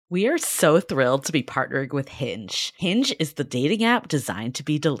We are so thrilled to be partnering with Hinge. Hinge is the dating app designed to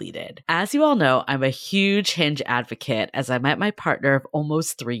be deleted. As you all know, I'm a huge Hinge advocate as I met my partner of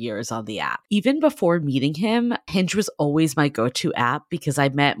almost 3 years on the app. Even before meeting him, Hinge was always my go-to app because I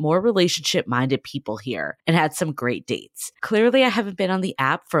met more relationship-minded people here and had some great dates. Clearly, I haven't been on the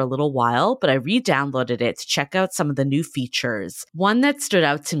app for a little while, but I re-downloaded it to check out some of the new features. One that stood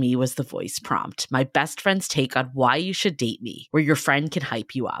out to me was the voice prompt, my best friend's take on why you should date me, where your friend can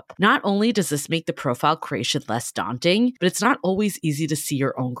hype you up. Not only does this make the profile creation less daunting, but it's not always easy to see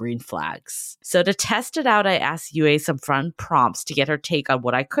your own green flags. So to test it out, I asked Yue some fun prompts to get her take on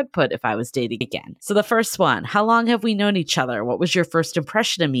what I could put if I was dating again. So the first one, how long have we known each other? What was your first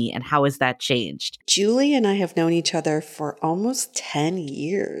impression of me and how has that changed? Julie and I have known each other for almost 10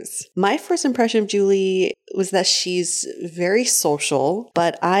 years. My first impression of Julie was that she's very social,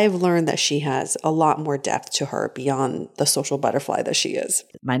 but I've learned that she has a lot more depth to her beyond the social butterfly that she is.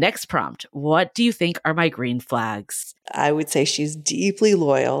 My next prompt, what do you think are my green flags? I would say she's deeply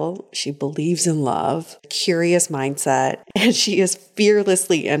loyal. She believes in love, curious mindset, and she is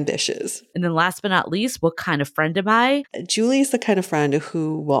fearlessly ambitious. And then last but not least, what kind of friend am I? Julie is the kind of friend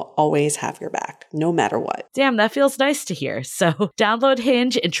who will always have your back, no matter what. Damn, that feels nice to hear. So download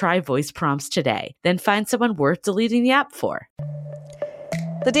Hinge and try voice prompts today. Then find someone worth deleting the app for.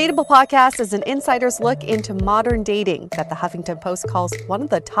 The Dateable Podcast is an insider's look into modern dating that the Huffington Post calls one of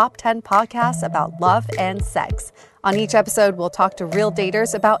the top 10 podcasts about love and sex. On each episode, we'll talk to real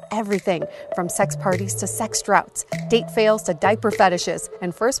daters about everything from sex parties to sex droughts, date fails to diaper fetishes,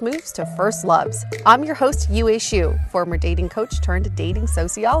 and first moves to first loves. I'm your host, Yue Xu, former dating coach turned dating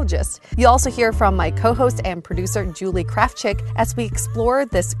sociologist. You'll also hear from my co-host and producer, Julie Krafchick, as we explore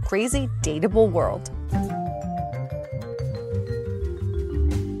this crazy dateable world.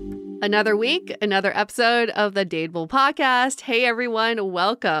 Another week, another episode of the Dateable Podcast. Hey everyone,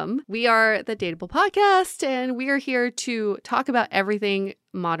 welcome. We are the Dateable Podcast and we are here to talk about everything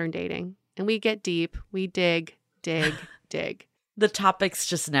modern dating. And we get deep, we dig. The topics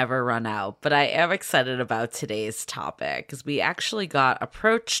just never run out, but I am excited about today's topic because we actually got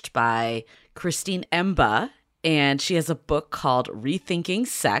approached by Christine Emba. And she has a book called Rethinking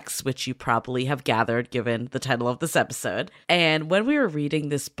Sex, which you probably have gathered given the title of this episode. And when we were reading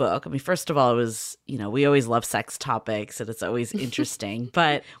this book, I mean, first of all, it was, we always love sex topics and it's always interesting.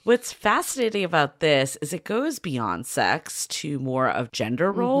 But what's fascinating about this is it goes beyond sex to more of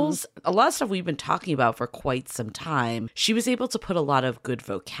gender roles. A lot of stuff we've been talking about for quite some time. She was able to put a lot of good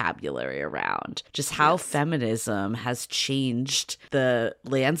vocabulary around just how feminism has changed the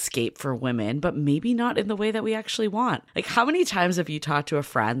landscape for women, but maybe not in the way that we actually want. Like, how many times have you talked to a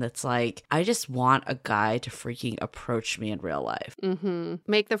friend that's like, I just want a guy to freaking approach me in real life?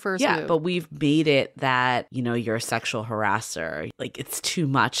 Make the first move. But we've made it that, you're a sexual harasser. Like, it's too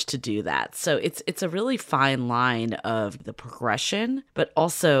much to do that. So it's a really fine line of the progression, but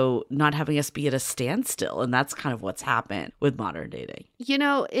also not having us be at a standstill. And that's kind of what's happened with modern dating.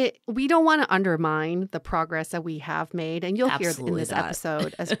 We don't want to undermine the progress that we have made, and you'll Absolutely hear in this not.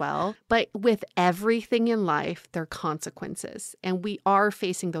 episode as well. But with everything in life, there are consequences, and we are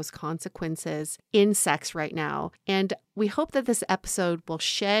facing those consequences in sex right now. And we hope that this episode will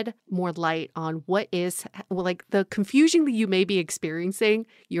shed more light on what is, like, the confusion that you may be experiencing.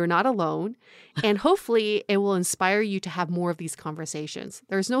 You're not alone. And hopefully it will inspire you to have more of these conversations.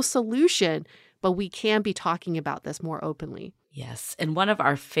 There's no solution, but we can be talking about this more openly. Yes. And one of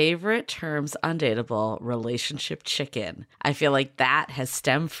our favorite terms on Dateable, relationship chicken. I feel like that has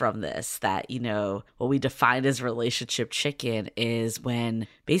stemmed from this, that, what we define as relationship chicken is when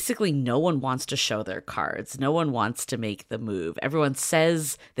basically no one wants to show their cards. No one wants to make the move. Everyone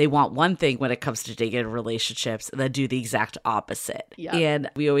says they want one thing when it comes to dating relationships and then do the exact opposite. Yep. And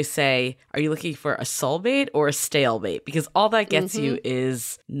we always say, are you looking for a soulmate or a stalemate? Because all that gets you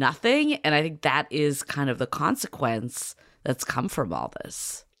is nothing. And I think that is kind of the consequence that's come from all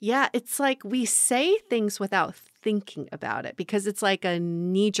this. Yeah, it's like we say things without thinking about it because it's like a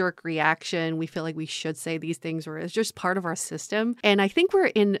knee-jerk reaction. We feel like we should say these things, or it's just part of our system. And I think we're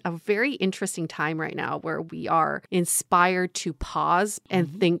in a very interesting time right now where we are inspired to pause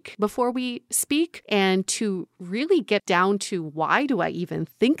and think before we speak and to really get down to why do I even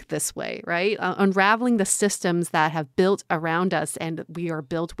think this way, right? Unraveling the systems that have built around us and we are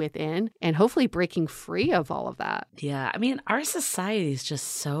built within, and hopefully breaking free of all of that. Yeah, I mean, our society is just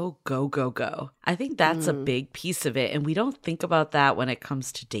so go, go, go. I think that's a big piece of it. And we don't think about that when it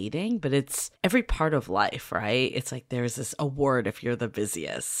comes to dating, but it's every part of life, right? It's like there's this award if you're the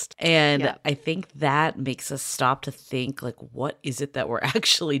busiest. And I think that makes us stop to think like, what is it that we're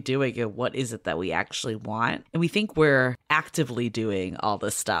actually doing and what is it that we actually want? And we think we're actively doing all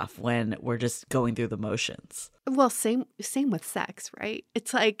this stuff when we're just going through the motions. Well, same with sex, right?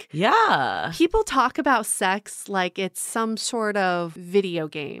 It's like, yeah, people talk about sex like it's some sort of video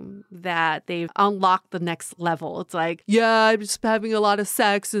game that they've unlocked the next level. It's like, yeah, I'm just having a lot of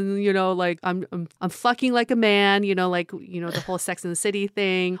sex and, you know, like I'm fucking like a man, you know, like, you know, the whole Sex and the City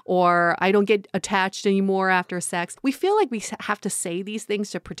thing, or I don't get attached anymore after sex. We feel like we have to say these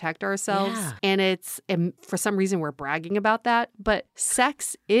things to protect ourselves. Yeah. And for some reason we're bragging about that. But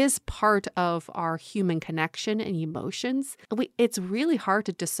sex is part of our human connection and emotions. It's really hard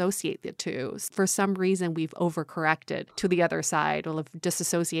to dissociate the two. For some reason, we've overcorrected to the other side of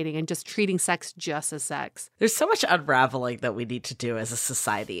disassociating and just treating sex just as sex. There's so much unraveling that we need to do as a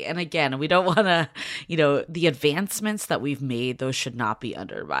society. And again, we don't want to, you know, the advancements that we've made, those should not be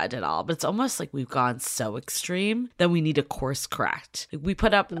undermined at all. But it's almost like we've gone so extreme that we need to course correct. We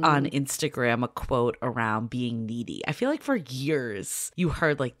put up on Instagram a quote around being needy. I feel like for years you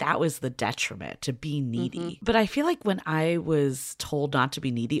heard like that was the detriment to be needy. But I feel like when I was told not to be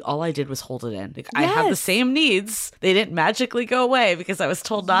needy, all I did was hold it in. Like, I have the same needs. They didn't magically go away because I was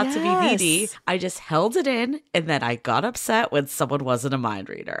told not to be needy. I just held it in, and then I got upset when someone wasn't a mind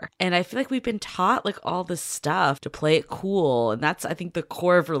reader. And I feel like we've been taught like all this stuff to play it cool. And that's, I think, the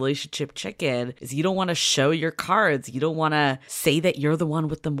core of relationship chicken is you don't want to show your cards. You don't want to say that you're the one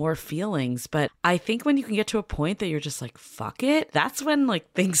with the more feelings. But I think when you can get to a point that you're just like, fuck it, that's when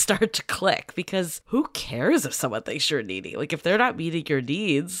like things start to click, because who cares if someone thinks you're needy? Like if they're not meeting your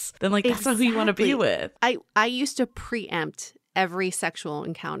needs, then like that's not who you want to be with. I used to preempt every sexual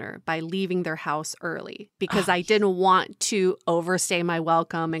encounter by leaving their house early because I didn't want to overstay my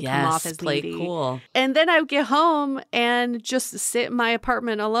welcome and come off as play needy. Cool. And then I would get home and just sit in my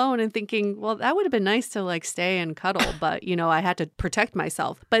apartment alone and thinking, well, that would have been nice to like stay and cuddle, but you know, I had to protect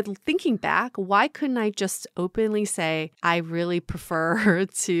myself. But thinking back, why couldn't I just openly say, I really prefer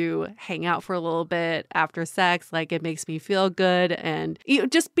to hang out for a little bit after sex, like it makes me feel good, and you know,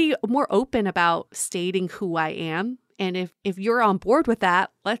 just be more open about stating who I am. And if you're on board with that,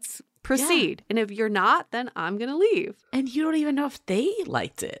 let's proceed. Yeah. And if you're not, then I'm going to leave. And you don't even know if they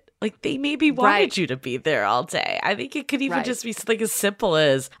liked it. Like they maybe wanted you to be there all day. I think it could even just be something as simple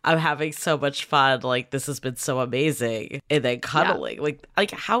as I'm having so much fun. Like this has been so amazing. And then cuddling.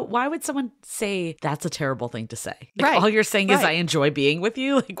 Like how, why would someone say that's a terrible thing to say? Like all you're saying is I enjoy being with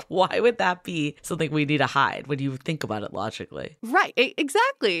you. Like why would that be something we need to hide when you think about it logically? Right.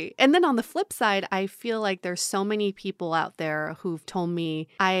 Exactly. And then on the flip side, I feel like there's so many people out there who've told me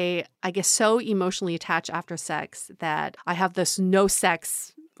I get so emotionally attached after sex that I have this no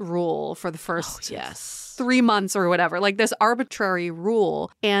sex rule for the first 3 months or whatever, like this arbitrary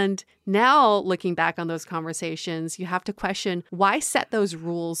rule. And now looking back on those conversations, you have to question, why set those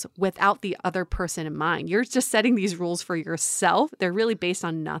rules without the other person in mind? You're just setting these rules for yourself. They're really based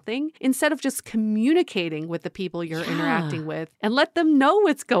on nothing, instead of just communicating with the people you're interacting with and let them know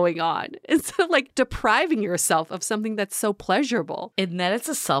what's going on, instead of like depriving yourself of something that's so pleasurable. And then it's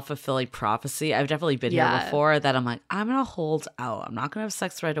a self-fulfilling prophecy. I've definitely been here before that I'm like, I'm going to hold out. I'm not going to have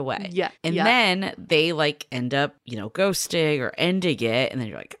sex right away. And then they like end up, you know, ghosting or ending it. And then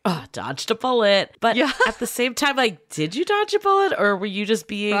you're like, oh, dodged a bullet. But at the same time, like, did you dodge a bullet, or were you just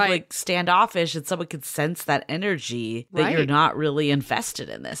being like standoffish and someone could sense that energy that you're not really invested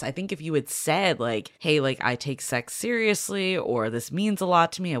in this? I think if you had said like, hey, like I take sex seriously, or this means a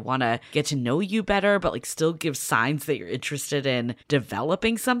lot to me, I want to get to know you better, but like still give signs that you're interested in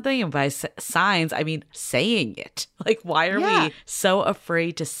developing something. And by signs, I mean saying it. Like, why are we so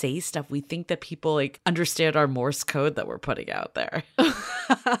afraid to say stuff? We think that people like understand our Morse code that we're putting out there.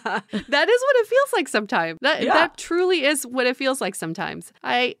 That is what it feels like sometimes. That truly is what it feels like sometimes.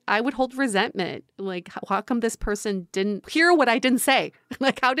 I would hold resentment. Like, how come this person didn't hear what I didn't say?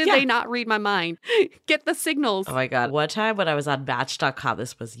 Like, how did they not read my mind? Get the signals. Oh my God. One time when I was on Match.com,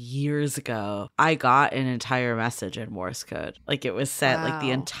 this was years ago, I got an entire message in Morse code. Like it was sent, like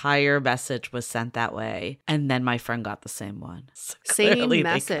the entire message was sent that way. And then my friend got the same one. So same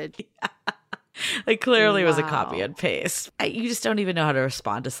message. Like clearly it was a copy and paste. You just don't even know how to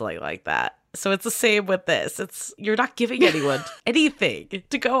respond to something like that. So it's the same with this. You're not giving anyone anything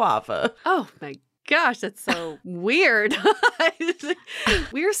to go off of. Oh my gosh, that's so weird.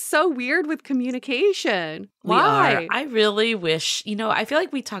 We're so weird with communication. We Why? are. I really wish, I feel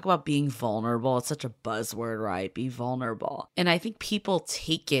like we talk about being vulnerable. It's such a buzzword, right? Be vulnerable. And I think people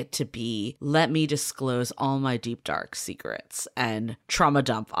take it to be, let me disclose all my deep, dark secrets and trauma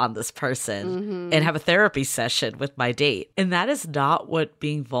dump on this person and have a therapy session with my date. And that is not what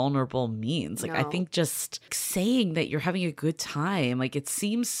being vulnerable means. Like, I think just saying that you're having a good time, like, it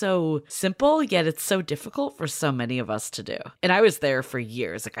seems so simple, yet it's so difficult for so many of us to do. And I was there for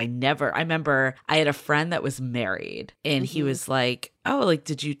years. Like, I remember I had a friend that was married and he was like, oh, like,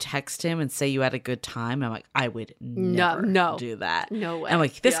 did you text him and say you had a good time? I'm like, I would never do that. No way. I'm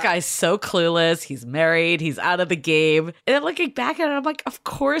like, this guy's so clueless. He's married. He's out of the game. And then looking back at it, I'm like, of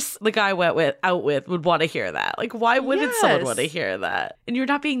course the guy out with would want to hear that. Like, why wouldn't someone want to hear that? And you're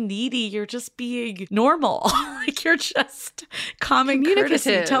not being needy. You're just being normal. Like, you're just common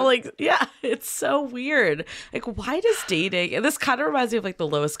courtesy telling. Yeah, it's so weird. Like, why does dating, and this kind of reminds me of like the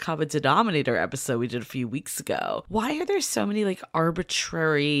lowest common denominator episode we did a few weeks ago. Why are there so many like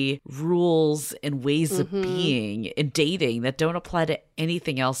arbitrary rules and ways of being in dating that don't apply to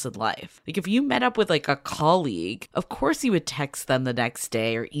anything else in life? Like, if you met up with like a colleague, of course you would text them the next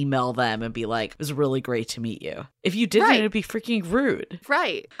day or email them and be like, it was really great to meet you. If you didn't, it'd be freaking rude.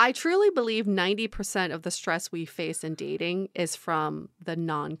 Right. I truly believe 90% of the stress we face in dating is from the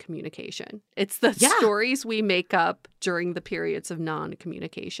non-communication. It's the stories we make up during the periods of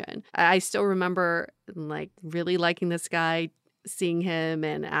non-communication. I still remember like really liking this guy, seeing him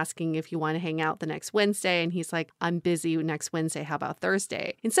and asking if you want to hang out the next Wednesday. And he's like, I'm busy next Wednesday. How about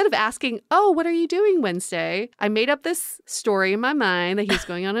Thursday? Instead of asking, oh, what are you doing Wednesday? I made up this story in my mind that he was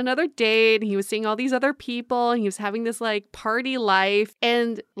going on another date and he was seeing all these other people and he was having this like party life.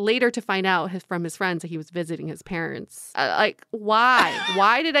 And later to find out from his friends that he was visiting his parents. Like, why?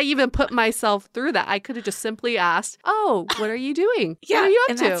 Why did I even put myself through that? I could have just simply asked, oh, what are you doing? Yeah, what are you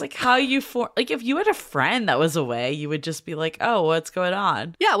up to? That's like how you like if you had a friend that was away, you would just be like, oh, what's going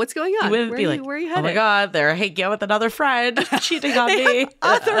on? Yeah, what's going on? You wouldn't be like, where are you headed? Oh my God, they're hanging out with another friend, cheating on me.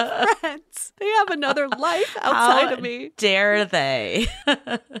 Other friends. They have another life outside of me. Dare they?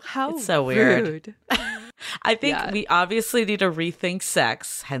 How it's so weird. Rude. I think we obviously need to rethink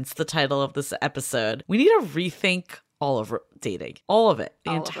sex, hence the title of this episode. We need to rethink all of dating. All of it.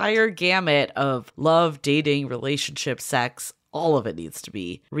 The entire gamut of love, dating, relationship, sex. All of it needs to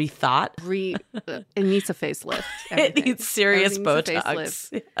be rethought. It needs a facelift. It needs serious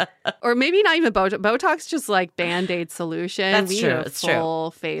Botox. Yeah. Or maybe not even Botox. Botox, just like Band-Aid solution. That's true. It's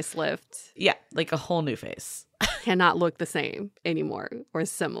full facelift. Yeah, like a whole new face. Cannot look the same anymore or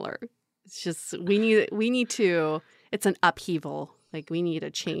similar. It's just, we need to, it's an upheaval. Like, we need to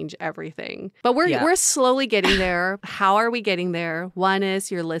change everything. But we're slowly getting there. How are we getting there? One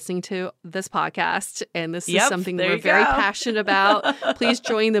is you're listening to this podcast, and this is something we're very passionate about. Please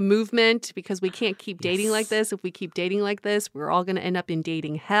join the movement because we can't keep dating like this. If we keep dating like this, we're all going to end up in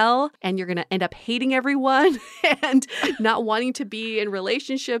dating hell, and you're going to end up hating everyone and not wanting to be in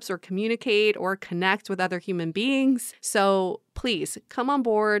relationships or communicate or connect with other human beings. So please come on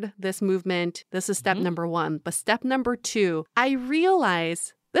board this movement. This is step number one. But step number two, I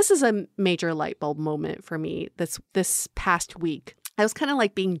realize this is a major light bulb moment for me this past week. I was kind of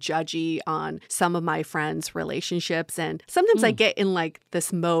like being judgy on some of my friends' relationships. And sometimes I get in like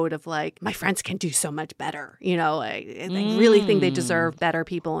this mode of like, my friends can do so much better. You know, I really think they deserve better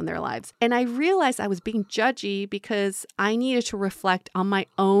people in their lives. And I realized I was being judgy because I needed to reflect on my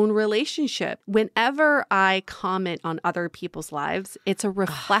own relationship. Whenever I comment on other people's lives, it's a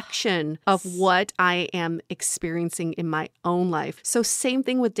reflection of what I am experiencing in my own life. So same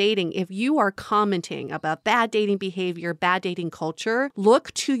thing with dating. If you are commenting about bad dating behavior, bad dating culture,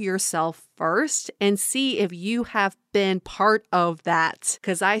 look to yourself first and see if you have been part of that.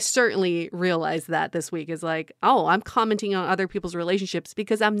 Because I certainly realized that this week is like, oh, I'm commenting on other people's relationships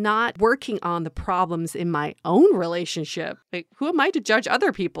because I'm not working on the problems in my own relationship. Like, who am I to judge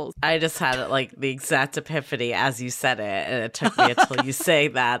other people's? I just had like the exact epiphany as you said it. And it took me until you say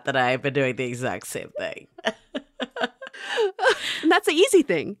that I've been doing the exact same thing. And that's the easy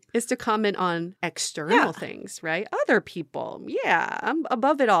thing, is to comment on external things, right? Other people. Yeah, I'm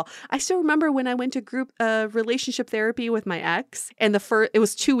above it all. I still remember when I went to group relationship therapy with my ex, and it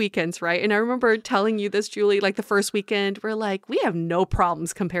was 2 weekends, right? And I remember telling you this, Julie, like the first weekend, we're like, we have no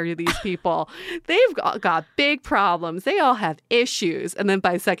problems compared to these people. They've got big problems. They all have issues. And then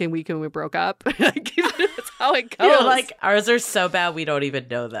by the second weekend, we broke up. That's how it goes. You're like, ours are so bad, we don't even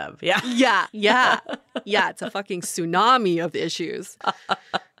know them. Yeah. Yeah. It's a fucking tsunami of issues.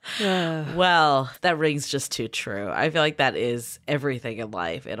 Well, that rings just too true. I feel like that is everything in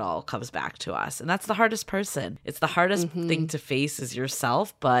life. It all comes back to us. And that's the hardest person. It's the hardest thing to face is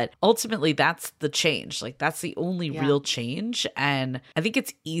yourself. But ultimately, that's the change. Like, that's the only real change. And I think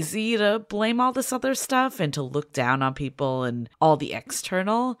it's easy to blame all this other stuff and to look down on people and all the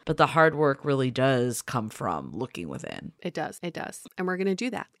external. But the hard work really does come from looking within. It does. It does. And we're going to do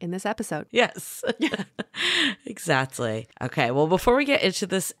that in this episode. Yes, exactly. Okay. Well, before we get into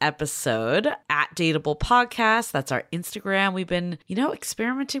this episode, at Dateable Podcast, that's our Instagram. We've been,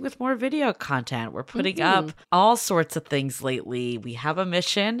 experimenting with more video content. We're putting up all sorts of things lately. We have a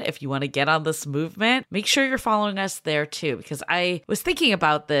mission. If you want to get on this movement, make sure you're following us there too, because I was thinking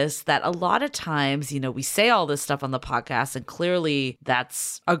about this, that a lot of times, we say all this stuff on the podcast and clearly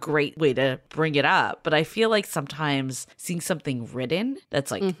that's a great way to bring it up. But I feel like sometimes seeing something written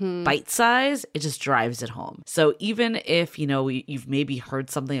that's like bite size, it just drives it home. So even if, you've maybe heard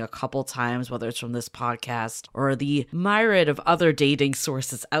something a couple times, whether it's from this podcast or the myriad of other dating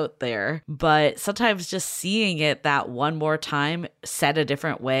sources out there, but sometimes just seeing it that one more time said a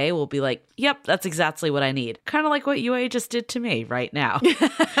different way will be like, yep, that's exactly what I need. Kind of like what UA just did to me right now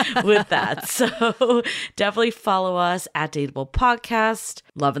with that. So definitely follow us at Dateable Podcast.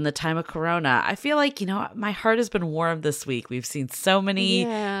 Loving the time of Corona. I feel like, my heart has been warmed this week. We've seen so many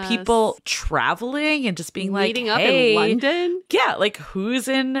people traveling and just being meeting like, up hey, in London. Yeah, like who's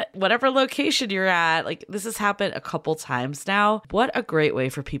in whatever location you're at. Like this has happened a couple times now. What a great way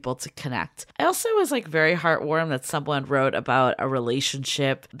for people to connect. I also was like very heartwarmed that someone wrote about a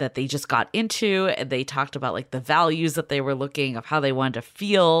relationship that they just got into and they talked about like the values that they were looking of how they wanted to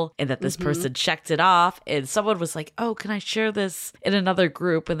feel and that this person checked it off. And someone was like, oh, can I share this in another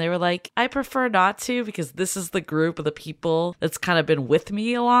group? And they were like, I prefer not to because this is the group of the people that's kind of been with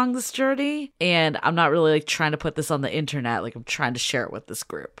me along this journey. And I'm not really like trying to put this on the internet. Like I'm trying to share it with this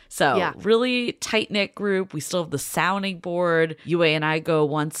group. So really tight knit group. We still have the sounding board. UA and I go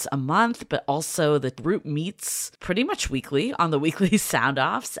once a month, but also the group meets pretty much weekly on the weekly sound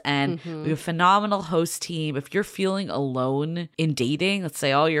offs. And we have a phenomenal host team. If you're feeling alone in dating, let's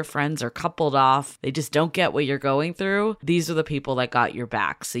say all your friends are coupled off, they just don't get what you're going through. These are the people that got your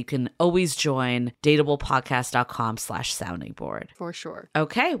back. So you can always join dateablepodcast.com/sounding board. For sure.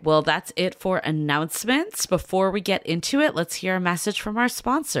 Okay, well, that's it for announcements. Before we get into it, let's hear a message from our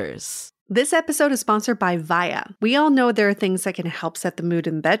sponsors. This episode is sponsored by Viia. We all know there are things that can help set the mood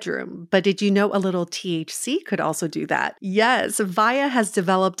in the bedroom, but did you know a little THC could also do that? Yes, Viia has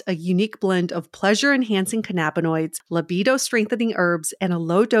developed a unique blend of pleasure-enhancing cannabinoids, libido-strengthening herbs, and a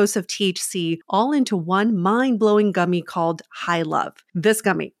low dose of THC all into one mind-blowing gummy called High Love. This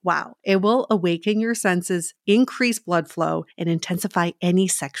gummy, wow, it will awaken your senses, increase blood flow, and intensify any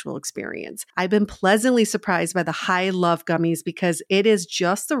sexual experience. I've been pleasantly surprised by the High Love gummies because it is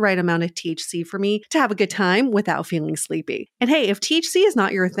just the right amount of THC for me to have a good time without feeling sleepy. And hey, if THC is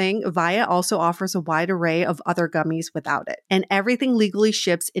not your thing, Viia also offers a wide array of other gummies without it. And everything legally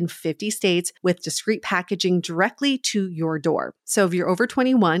ships in 50 states with discreet packaging directly to your door. So if you're over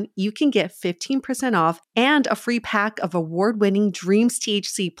 21, you can get 15% off and a free pack of award-winning Dreams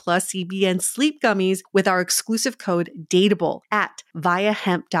THC plus CBN sleep gummies with our exclusive code DATEABLE at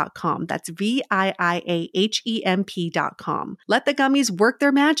viiahemp.com. That's VIIAHEMP.com. Let the gummies work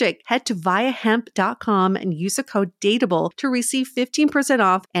their magic. Head to viiahemp.com and use the code DATEABLE to receive 15%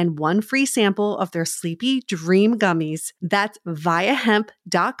 off and one free sample of their Sleepy Dream gummies. That's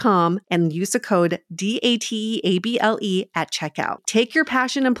viiahemp.com and use the code DATEABLE at checkout. Take your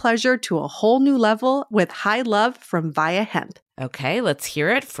passion and pleasure to a whole new level with High Love from Viia Hemp. Okay, let's hear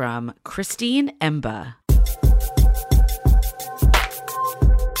it from Christine Emba.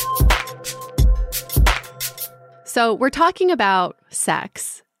 So we're talking about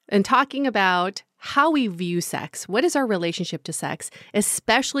sex and talking about how we view sex. What is our relationship to sex,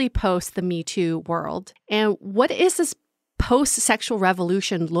 especially post the Me Too world? And what is this post-sexual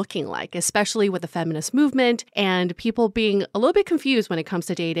revolution looking like, especially with the feminist movement and people being a little bit confused when it comes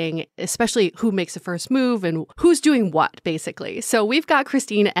to dating, especially who makes the first move and who's doing what, basically. So we've got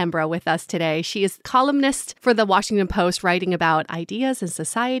Christine Emba with us today. She is columnist for the Washington Post, writing about ideas in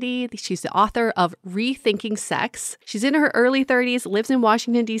society. She's the author of Rethinking Sex. She's in her early 30s, lives in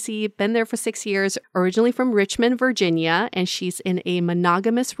Washington, D.C., been there for 6 years, originally from Richmond, Virginia, and she's in a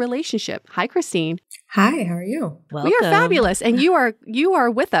monogamous relationship. Hi, Christine. Hi, how are you? Welcome. We are fabulous. And you are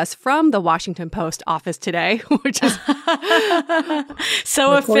with us from the Washington Post office today, which is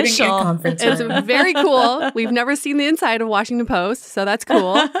so official. It's very cool. We've never seen the inside of Washington Post, so that's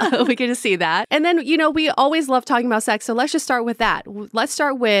cool. We get to see that. And then, we always love talking about sex, so let's just start with that. Let's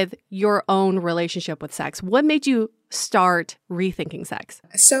start with your own relationship with sex. What made you start rethinking sex?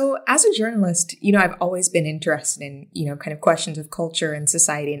 So as a journalist, I've always been interested in, kind of questions of culture and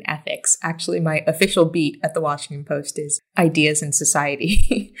society and ethics. Actually, my official beat at the Washington Post is ideas in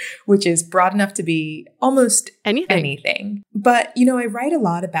society, which is broad enough to be almost anything. But, I write a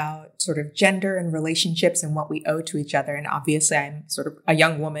lot about sort of gender and relationships and what we owe to each other. And obviously, I'm sort of a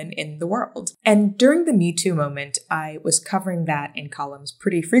young woman in the world. And during the Me Too moment, I was covering that in columns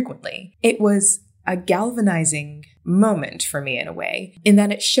pretty frequently. It was a galvanizing moment for me in a way, in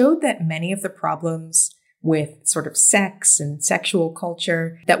that it showed that many of the problems with sort of sex and sexual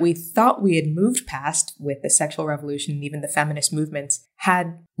culture that we thought we had moved past with the sexual revolution and even the feminist movements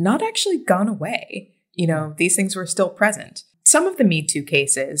had not actually gone away. These things were still present. Some of the Me Too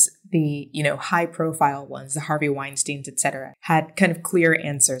cases, the, high profile ones, the Harvey Weinsteins, etc., had kind of clear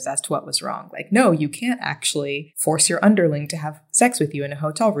answers as to what was wrong. Like, no, you can't actually force your underling to have sex with you in a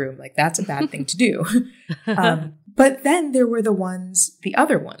hotel room. Like, that's a bad thing to do. But then there were the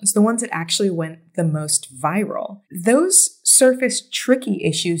other ones that actually went the most viral. Those surfaced tricky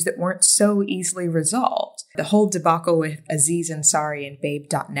issues that weren't so easily resolved. The whole debacle with Aziz Ansari and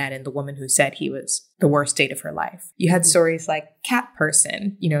Babe.net and the woman who said he was the worst date of her life. You had stories like Cat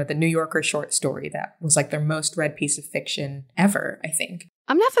Person, the New Yorker short story that was like their most read piece of fiction ever, I think.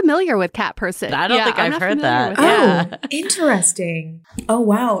 I'm not familiar with Cat Person. I don't think I've heard that. Oh, interesting. Oh,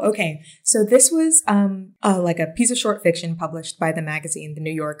 wow. Okay. So this was like a piece of short fiction published by the magazine The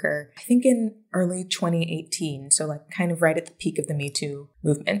New Yorker, I think in early 2018. So like kind of right at the peak of the Me Too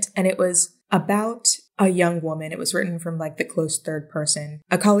movement. And it was about a young woman. It was written from like the close third person,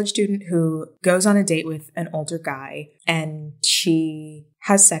 a college student who goes on a date with an older guy and she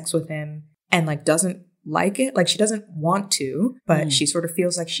has sex with him and like doesn't like it. Like she doesn't want to, but she sort of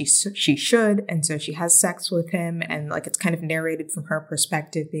feels like she should. And so she has sex with him and like it's kind of narrated from her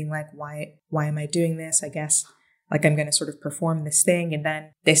perspective being like, why am I doing this? I guess like I'm going to sort of perform this thing. And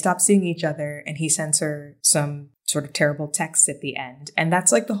then they stop seeing each other and he sends her some sort of terrible texts at the end. And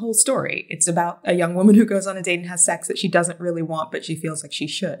that's like the whole story. It's about a young woman who goes on a date and has sex that she doesn't really want, but she feels like she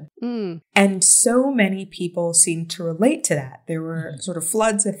should. And so many people seem to relate to that. There were sort of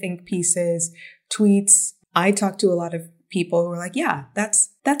floods of think pieces, tweets. I talked to a lot of people who were like, yeah, that's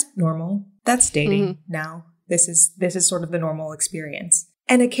normal. That's dating now. This is sort of the normal experience.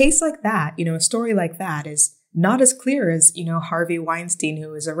 And a case like that, a story like that is not as clear as, Harvey Weinstein,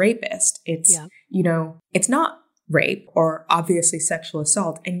 who is a rapist. It's, it's not rape or obviously sexual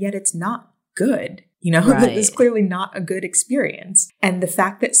assault, and yet it's not good. That is clearly not a good experience. And the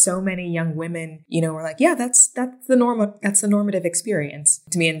fact that so many young women, were like, yeah, that's the normative experience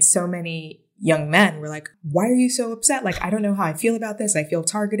to me. And so many young men were like, why are you so upset? Like, I don't know how I feel about this. I feel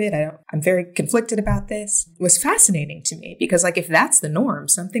targeted. I'm very conflicted about this. It was fascinating to me because like, if that's the norm,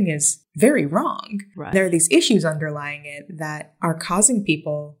 something is very wrong. Right. There are these issues underlying it that are causing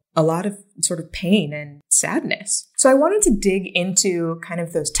people a lot of sort of pain and sadness. So I wanted to dig into kind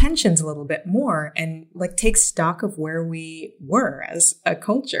of those tensions a little bit more and like take stock of where we were as a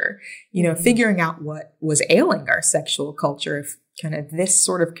culture, figuring out what was ailing our sexual culture if kind of this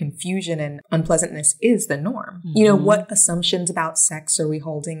sort of confusion and unpleasantness is the norm. What assumptions about sex are we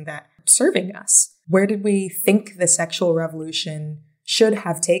holding that are serving us? Where did we think the sexual revolution should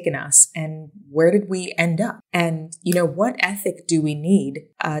have taken us and where did we end up? And, what ethic do we need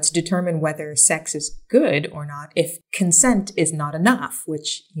to determine whether sex is good or not if consent is not enough,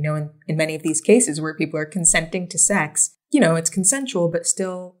 which, in many of these cases where people are consenting to sex, it's consensual, but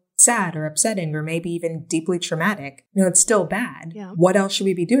still sad or upsetting or maybe even deeply traumatic. It's still bad. Yeah. What else should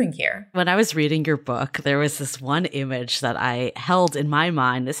we be doing here? When I was reading your book, there was this one image that I held in my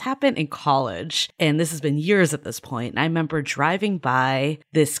mind. This happened in college, and this has been years at this point. And I remember driving by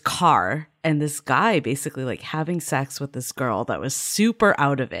this car and this guy basically like having sex with this girl that was super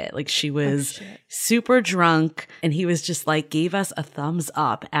out of it. Like she was super drunk and he was just like gave us a thumbs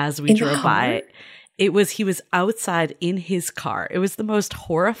up as we drove by. He was outside in his car. It was the most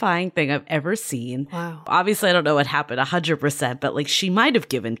horrifying thing I've ever seen. Wow. Obviously, I don't know what happened 100%, but like she might have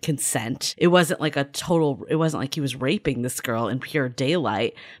given consent. It wasn't like he was raping this girl in pure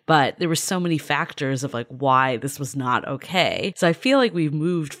daylight, but there were so many factors of like why this was not okay. So I feel like we've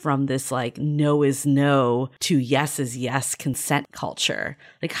moved from this like no is no to yes is yes consent culture.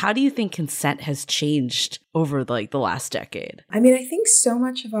 Like, how do you think consent has changed over like the last decade? I mean, I think so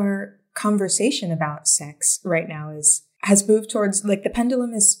much of our conversation about sex right now has moved towards like the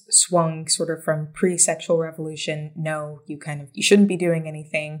pendulum is swung sort of from pre-sexual revolution. No, you shouldn't be doing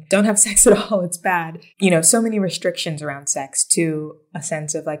anything. Don't have sex at all. It's bad. So many restrictions around sex to a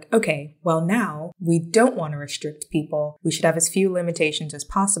sense of like, okay, well now we don't want to restrict people. We should have as few limitations as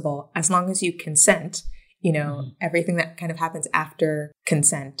possible as long as you consent everything that kind of happens after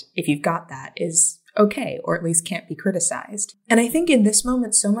consent, if you've got that, is okay, or at least can't be criticized. And I think in this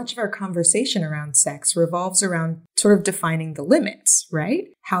moment, so much of our conversation around sex revolves around sort of defining the limits, right?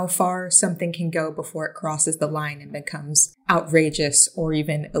 How far something can go before it crosses the line and becomes outrageous or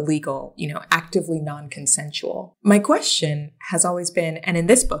even illegal, actively non-consensual. My question has always been, and in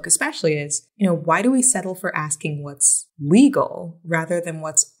this book especially, is, why do we settle for asking what's legal rather than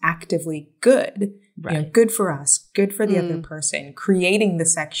what's actively good? Right. Good for us, good for the other person, creating the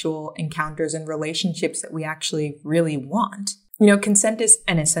sexual encounters and relationships that we actually really want. Consent is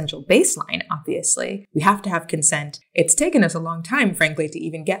an essential baseline, obviously. We have to have consent. It's taken us a long time, frankly, to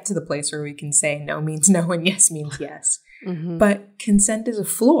even get to the place where we can say no means no and yes means yes. Mm-hmm. But consent is a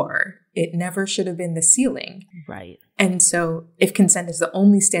floor. It never should have been the ceiling. Right. And so if consent is the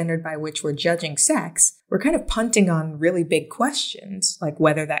only standard by which we're judging sex, we're kind of punting on really big questions, like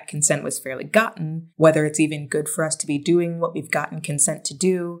whether that consent was fairly gotten, whether it's even good for us to be doing what we've gotten consent to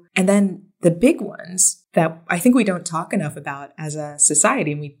do. And then the big ones that I think we don't talk enough about as a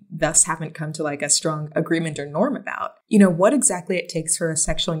society, and we thus haven't come to like a strong agreement or norm about, what exactly it takes for a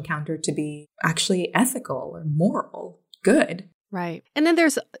sexual encounter to be actually ethical or moral, good. Right. And then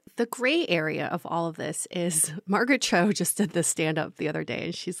there's the gray area of all of this is Margaret Cho just did this stand-up the other day,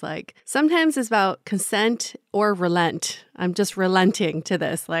 and she's like, sometimes it's about consent or relent. I'm just relenting to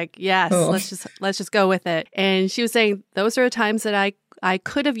this. Like, yes, let's just go with it. And she was saying those are times that I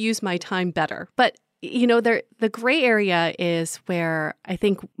could have used my time better. But the gray area is where I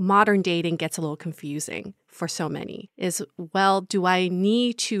think modern dating gets a little confusing for so many is, well, do I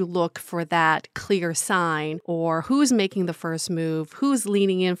need to look for that clear sign, or who's making the first move? Who's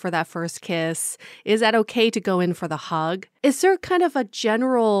leaning in for that first kiss? Is that okay to go in for the hug? Is there kind of a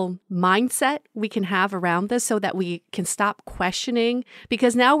general mindset we can have around this so that we can stop questioning?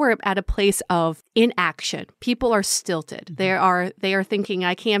 Because now we're at a place of inaction. People are stilted. They are thinking,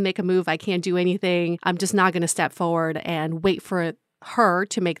 I can't make a move. I can't do anything. I'm just not going to step forward and wait for her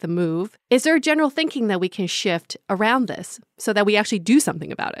to make the move. Is there a general thinking that we can shift around this so that we actually do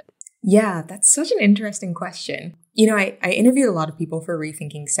something about it? Yeah, that's such an interesting question. I interviewed a lot of people for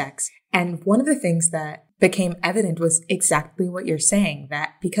Rethinking Sex, and one of the things that became evident was exactly what you're saying,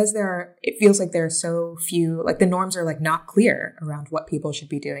 that because it feels like there are so few, like the norms are like not clear around what people should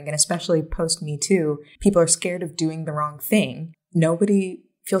be doing. And especially post Me Too, people are scared of doing the wrong thing. Nobody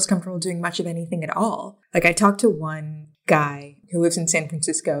feels comfortable doing much of anything at all. Like I talked to one guy who lives in San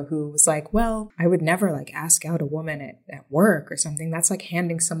Francisco who was like, well, I would never like ask out a woman at work or something. That's like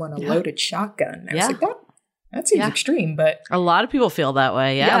handing someone a loaded shotgun. I was like, that seems extreme, but a lot of people feel that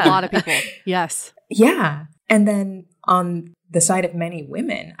way. Yeah. A lot of people. Yes. Yeah. And then on the side of many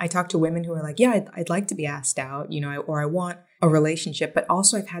women, I talked to women who are like, yeah, I'd like to be asked out, or I want a relationship. But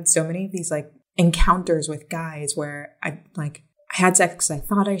also I've had so many of these like encounters with guys where I had sex because I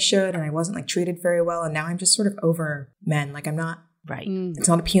thought I should and I wasn't like treated very well. And now I'm just sort of over men. Like I'm not, right. It's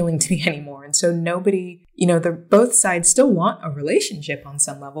not appealing to me anymore. And so nobody, both sides still want a relationship on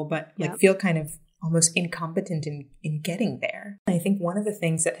some level, but like feel kind of almost incompetent in getting there. I think one of the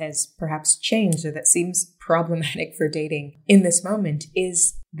things that has perhaps changed or that seems problematic for dating in this moment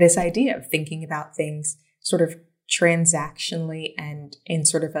is this idea of thinking about things sort of transactionally and in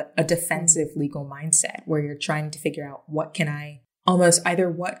sort of a defensive legal mindset where you're trying to figure out what can I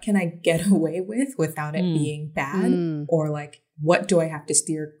get away with without it being bad, or like what do I have to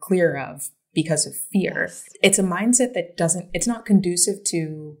steer clear of because of fear. Yes. It's a mindset that it's not conducive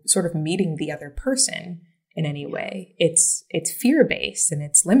to sort of meeting the other person in any way. It's fear-based and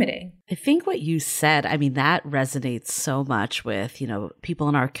it's limiting. I think what you said, that resonates so much with, people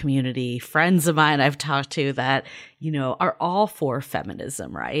in our community, friends of mine I've talked to that, are all for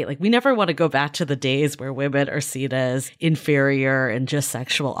feminism, right? Like we never want to go back to the days where women are seen as inferior and just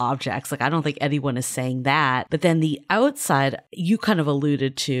sexual objects. Like I don't think anyone is saying that. But then the outside you kind of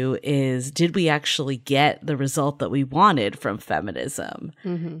alluded to is, did we actually get the result that we wanted from feminism?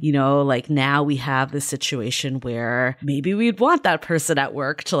 Mm-hmm. Like now we have this situation where maybe we'd want that person at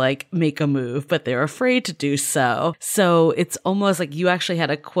work to like make a move, but they're afraid to do so. So it's almost like you actually had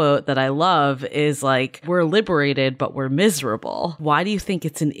a quote that I love is like, we're liberated, but we're miserable. Why do you think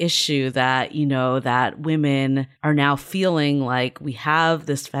it's an issue that, that women are now feeling like we have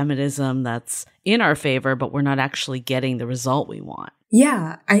this feminism that's in our favor, but we're not actually getting the result we want?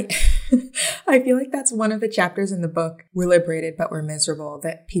 Yeah, I feel like that's one of the chapters in the book, We're Liberated, but We're Miserable,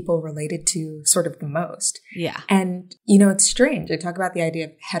 that people related to sort of the most. Yeah. And, it's strange. I talk about the idea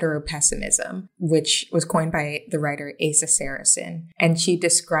of heteropessimism, which was coined by the writer Asa Saracen. And she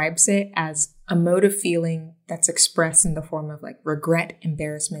describes it as a mode of feeling that's expressed in the form of like regret,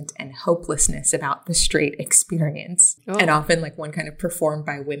 embarrassment, and hopelessness about the straight experience. Oh. And often like one kind of performed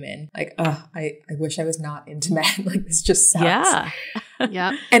by women, like, I wish I was not into men. Like this just sucks. Yeah.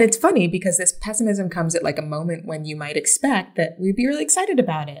 Yeah. And it's funny because this pessimism comes at like a moment when you might expect that we'd be really excited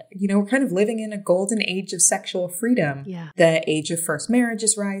about it. You know, we're kind of living in a golden age of sexual freedom. Yeah. The age of first marriage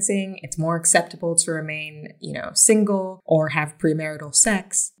is rising. It's more acceptable to remain, you know, single or have premarital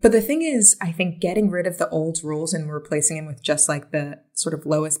sex. But the thing is, I think getting rid of the old rules and replacing them with just like the sort of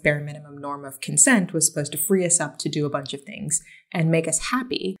lowest bare minimum norm of consent was supposed to free us up to do a bunch of things and make us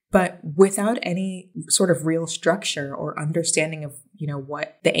happy, but without any sort of real structure or understanding of, you know,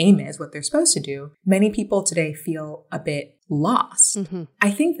 what the aim is, what they're supposed to do. Many people today feel a bit lost. Mm-hmm.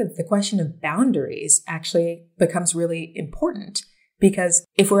 I think that the question of boundaries actually becomes really important because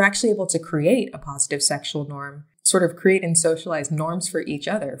if we're actually able to create a positive sexual norm, sort of create and socialize norms for each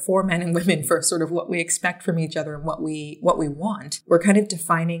other, for men and women, for sort of what we expect from each other and what we want. We're kind of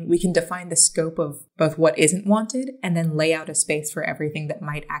we can define the scope of both what isn't wanted and then lay out a space for everything that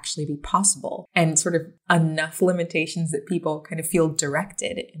might actually be possible and sort of enough limitations that people kind of feel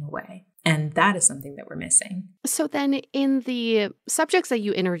directed in a way. And that is something that we're missing. So then in the subjects that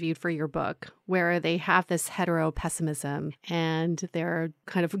you interviewed for your book, where they have this hetero pessimism and they're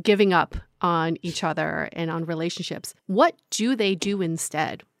kind of giving up on each other and on relationships, what do they do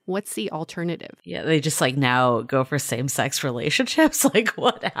instead? What's the alternative? Yeah, they just like now go for same-sex relationships? Like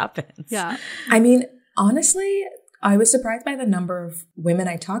what happens? Yeah. I mean, honestly, I was surprised by the number of women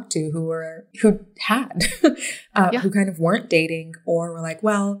I talked to who kind of weren't dating or were like,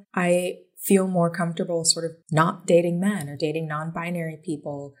 well, I feel more comfortable sort of not dating men or dating non-binary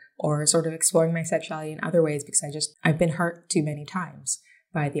people or sort of exploring my sexuality in other ways because I've been hurt too many times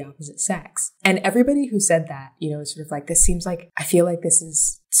by the opposite sex. And everybody who said that, you know, is sort of like, I feel like this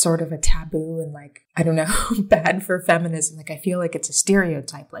is sort of a taboo and like, I don't know, bad for feminism. Like, I feel like it's a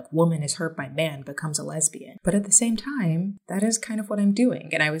stereotype, like woman is hurt by man, becomes a lesbian. But at the same time, that is kind of what I'm doing.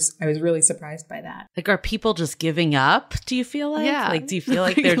 And I was really surprised by that. Like, are people just giving up? Do you feel like? Yeah. Like, do you feel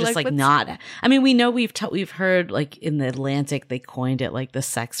like they're just like not? I mean, we know we've heard like in the Atlantic, they coined it like the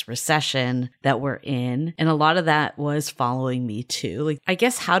sex recession that we're in. And a lot of that was following Me Too. Like, I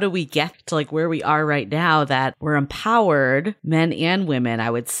guess, how do we get to like where we are right now that we're empowered, men and women, I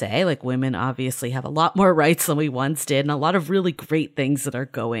would say. Like, women obviously have a lot more rights than we once did and a lot of really great things that are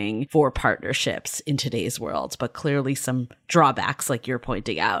going for partnerships in today's world, but clearly some drawbacks like you're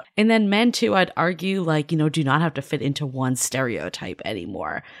pointing out. And then men too, I'd argue, like, you know, do not have to fit into one stereotype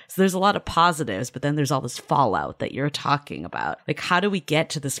anymore. So there's a lot of positives, but then there's all this fallout that you're talking about. Like, how do we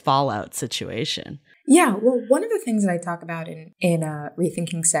get to this fallout situation? Yeah, well, one of the things that I talk about in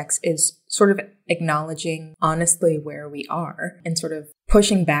Rethinking Sex is sort of acknowledging honestly where we are and sort of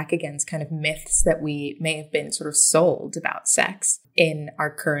pushing back against kind of myths that we may have been sort of sold about sex in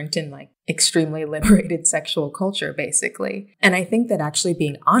our current and like extremely liberated sexual culture, basically. And I think that actually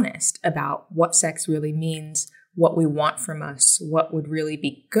being honest about what sex really means, what we want from us, what would really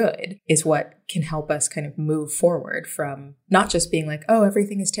be good is what can help us kind of move forward from not just being like, oh,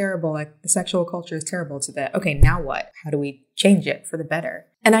 everything is terrible, like the sexual culture is terrible, to the, okay, now what? How do we change it for the better?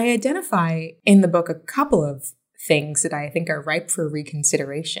 And I identify in the book a couple of things that I think are ripe for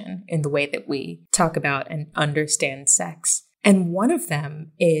reconsideration in the way that we talk about and understand sex. And one of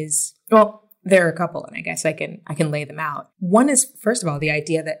them is, well, there are a couple, and I guess I can lay them out. One is, first of all, the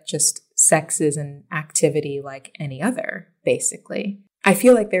idea that just sex is an activity like any other, basically. I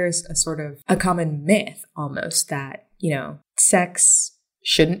feel like there's a sort of a common myth almost that, you know, sex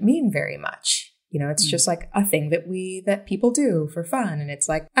shouldn't mean very much. You know, it's just like a thing that people do for fun. And it's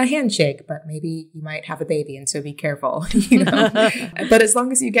like a handshake, but maybe you might have a baby. And so be careful, you know, but as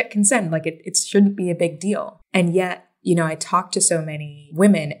long as you get consent, like it shouldn't be a big deal. And yet, you know, I talk to so many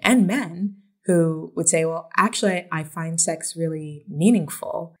women and men who would say, well, actually, I find sex really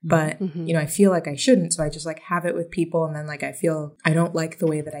meaningful, but, you know, I feel like I shouldn't. So I just like have it with people. And then like, I don't like the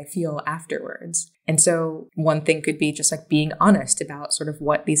way that I feel afterwards. And so one thing could be just like being honest about sort of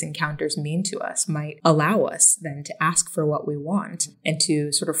what these encounters mean to us might allow us then to ask for what we want and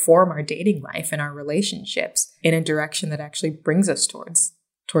to sort of form our dating life and our relationships in a direction that actually brings us towards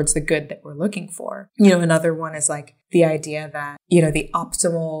the good that we're looking for. You know, another one is like the idea that, you know, the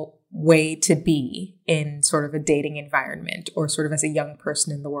optimal way to be in sort of a dating environment or sort of as a young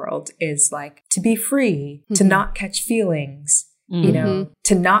person in the world is like to be free, to not catch feelings, you know,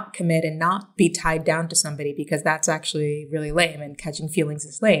 to not commit and not be tied down to somebody, because that's actually really lame and catching feelings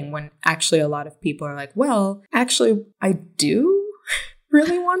is lame, when actually a lot of people are like, well, actually I do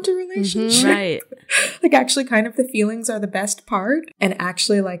really want a relationship. Right. Like actually kind of the feelings are the best part. And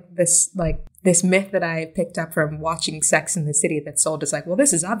actually this myth that I picked up from watching Sex and the City that's sold as like, well,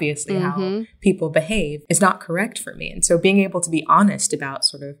 this is obviously how people behave is not correct for me. And so being able to be honest about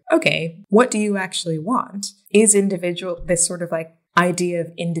sort of, okay, what do you actually want? Is this sort of like idea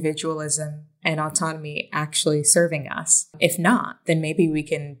of individualism and autonomy actually serving us? If not, then maybe we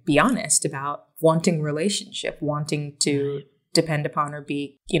can be honest about wanting relationship, wanting to depend upon or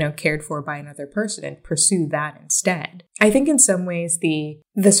be, cared for by another person and pursue that instead. I think in some ways the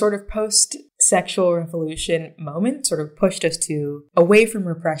sort of post-sexual revolution moment sort of pushed us away from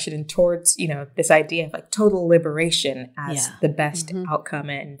repression and towards, this idea of like total liberation as the best outcome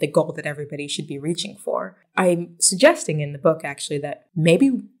and the goal that everybody should be reaching for. I'm suggesting in the book actually that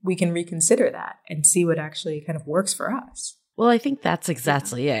maybe we can reconsider that and see what actually kind of works for us. Well, I think that's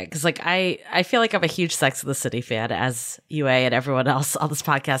exactly it. Because like I feel like I'm a huge Sex and the City fan, as UA and everyone else on this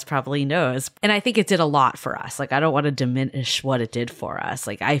podcast probably knows. And I think it did a lot for us. Like, I don't want to diminish what it did for us.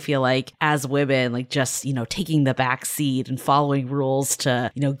 Like, I feel like as women, like just, taking the back seat and following rules to,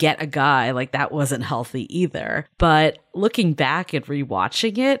 get a guy, like that wasn't healthy either. But looking back and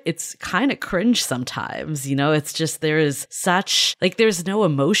rewatching it, it's kind of cringe sometimes, it's just, there's no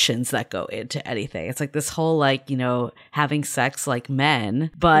emotions that go into anything. It's like this whole like, having sex like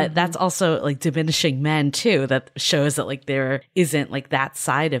men, but that's also like diminishing men too. That shows that like there isn't like that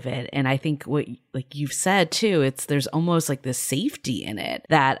side of it. And I think what like you've said too, there's almost like this safety in it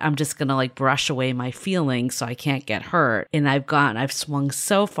that I'm just gonna like brush away my feelings so I can't get hurt. And I've swung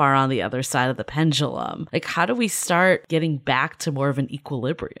so far on the other side of the pendulum. Like, how do we start getting back to more of an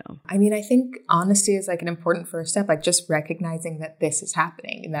equilibrium? I mean, I think honesty is like an important first step, like just recognizing that this is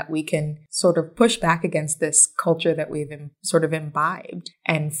happening and that we can sort of push back against this culture that we've sort of imbibed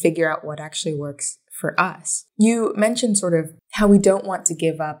and figure out what actually works for us. You mentioned sort of how we don't want to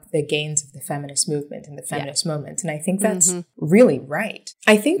give up the gains of the feminist movement and the feminist moment. And I think that's really right.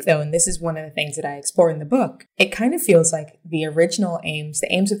 I think though, and this is one of the things that I explore in the book, it kind of feels like the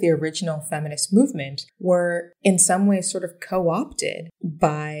aims of the original feminist movement were in some ways sort of co-opted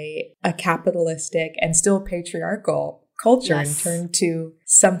by a capitalistic and still patriarchal culture and turned to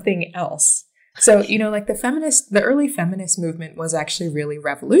something else. So, like the early feminist movement was actually really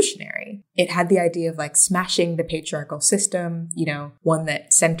revolutionary. It had the idea of like smashing the patriarchal system, one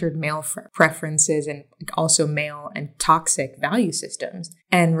that centered male preferences and also male and toxic value systems,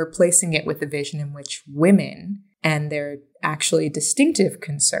 and replacing it with a vision in which women and their actually distinctive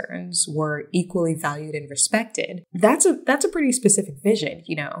concerns were equally valued and respected. That's a pretty specific vision,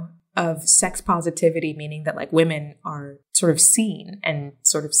 of sex positivity, meaning that like women are sort of seen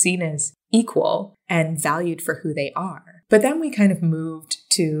as equal and valued for who they are. But then we kind of moved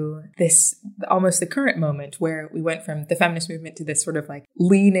to this, almost the current moment where we went from the feminist movement to this sort of like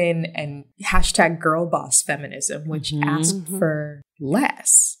lean in and #girl boss feminism, which asked for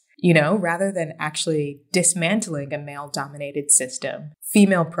less. Rather than actually dismantling a male-dominated system,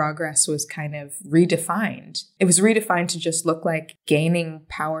 female progress was kind of redefined. It was redefined to just look like gaining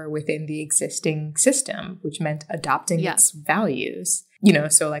power within the existing system, which meant adopting its values.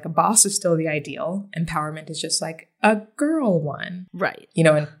 So like a boss is still the ideal. Empowerment is just like a girl one. Right.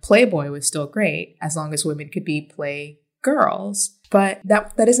 And Playboy was still great as long as women could be play girls. But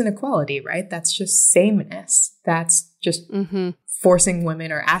that isn't equality, right? That's just sameness. That's just forcing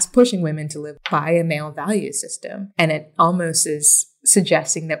women or pushing women to live by a male value system. And it almost is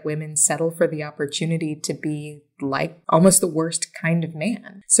suggesting that women settle for the opportunity to be like almost the worst kind of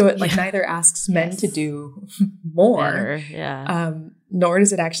man. So it like neither asks men to do more, nor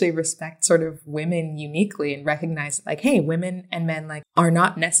does it actually respect sort of women uniquely and recognize like, hey, women and men like are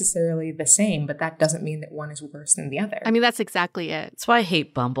not necessarily the same, but that doesn't mean that one is worse than the other. I mean, that's exactly it. That's why I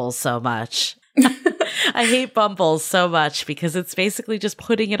hate Bumble so much. I hate Bumble so much because it's basically just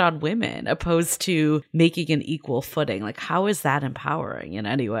putting it on women opposed to making an equal footing. Like, how is that empowering in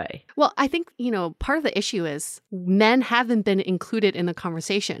any way? Well, I think, part of the issue is men haven't been included in the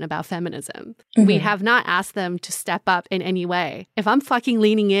conversation about feminism. We have not asked them to step up in any way. If I'm fucking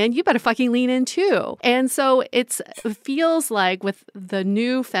leaning in, you better fucking lean in too. And so it feels like with the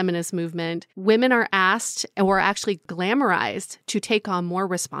new feminist movement, women are asked or actually glamorized to take on more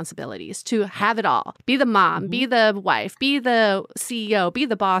responsibilities, to have it all. Be the mom, be the wife, be the CEO, be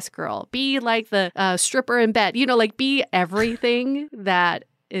the boss girl, be like the stripper in bed, like be everything that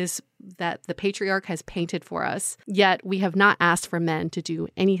the patriarch has painted for us. Yet we have not asked for men to do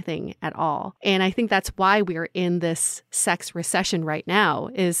anything at all. And I think that's why we're in this sex recession right now,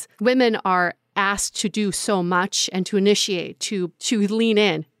 is women are asked to do so much and to initiate, to lean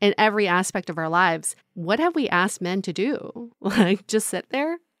in every aspect of our lives. What have we asked men to do? Like, just sit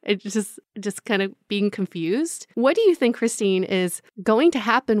there? It's just kind of being confused. What do you think, Christine, is going to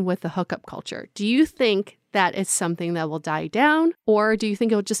happen with the hookup culture? Do you think that it's something that will die down, or do you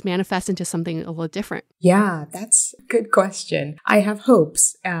think it'll just manifest into something a little different? Yeah, that's a good question. I have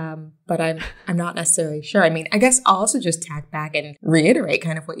hopes, but I'm not necessarily sure. I mean, I guess I'll also just tack back and reiterate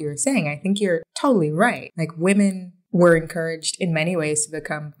kind of what you were saying. I think you're totally right. Like, women were encouraged in many ways to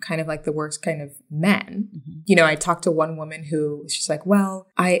become kind of like the worst kind of men. Mm-hmm. You know, I talked to one woman who was just like, well,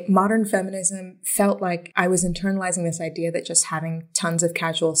 modern feminism felt like I was internalizing this idea that just having tons of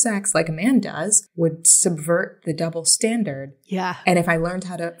casual sex like a man does would subvert the double standard. Yeah. And if I learned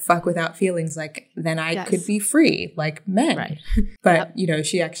how to fuck without feelings, like, then I could be free like men. Right. But, you know,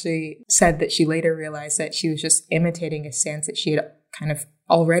 she actually said that she later realized that she was just imitating a stance that she had kind of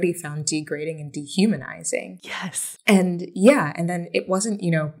already found degrading and dehumanizing. Yes. And yeah, and then it wasn't,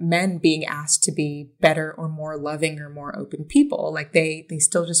 you know, men being asked to be better or more loving or more open people. Like, they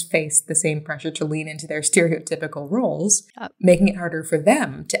still just faced the same pressure to lean into their stereotypical roles, making it harder for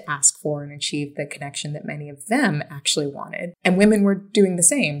them to ask for and achieve the connection that many of them actually wanted. And women were doing the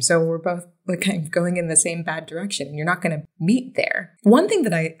same. So we're both like kind of going in the same bad direction, and you're not going to meet there. One thing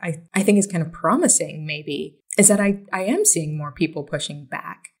that I think is kind of promising maybe is that I am seeing more people pushing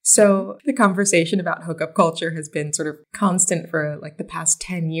back. So the conversation about hookup culture has been sort of constant for like the past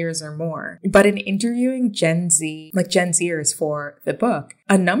 10 years or more. But in interviewing Gen Zers for the book,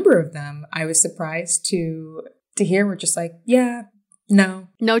 a number of them I was surprised to hear were just like, yeah, no.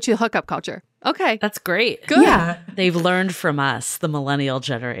 No to hookup culture. Okay. That's great. Good. Yeah. They've learned from us, the millennial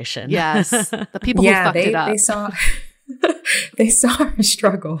generation. Yes. The people who fucked it up. They saw our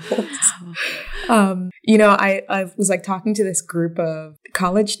struggles. You know, I was like talking to this group of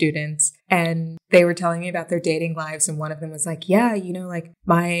college students, and they were telling me about their dating lives. And one of them was like, yeah, you know, like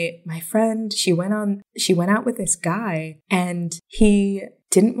my friend, she went out with this guy, and he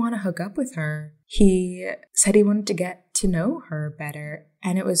didn't want to hook up with her. He said he wanted to get to know her better.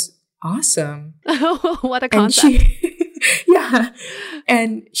 And it was awesome. What a concept. Yeah.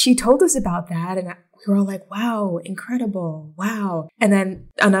 And she told us about that. And we were all like, wow, incredible. Wow. And then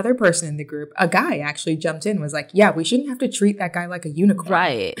another person in the group, a guy actually jumped in, was like, yeah, we shouldn't have to treat that guy like a unicorn.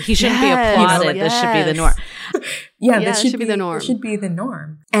 Right. He shouldn't be applauded. This should be the norm. This should be the norm. It should be the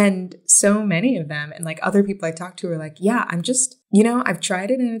norm. And so many of them, and like other people I talked to, were like, yeah, I'm just, you know, I've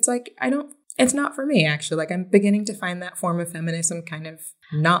tried it, and it's like, it's not for me, actually. Like, I'm beginning to find that form of feminism kind of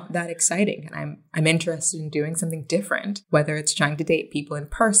not that exciting. And I'm interested in doing something different, whether it's trying to date people in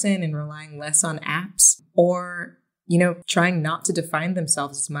person and relying less on apps, or, you know, trying not to define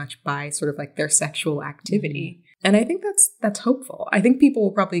themselves as much by sort of like their sexual activity. Mm-hmm. And I think that's hopeful. I think people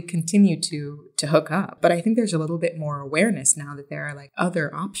will probably continue to hook up, but I think there's a little bit more awareness now that there are like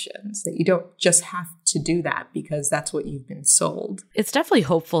other options, that you don't just have to do that because that's what you've been sold. It's definitely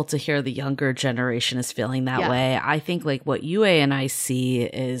hopeful to hear the younger generation is feeling that way. I think like what Yue and I see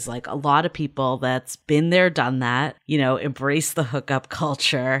is like a lot of people that's been there, done that, you know, embrace the hookup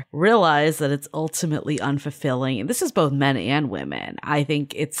culture, realize that it's ultimately unfulfilling. And this is both men and women. I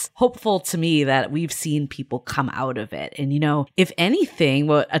think it's hopeful to me that we've seen people come out of it. And, you know, if anything,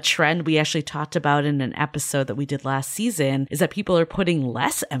 what a trend we actually talked about in an episode that we did last season is that people are putting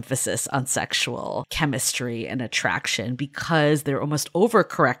less emphasis on sexual chemistry and attraction because they're almost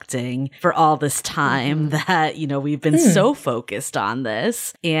overcorrecting for all this time that, you know, we've been so focused on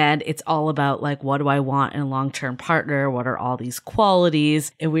this. And it's all about like, what do I want in a long-term partner? What are all these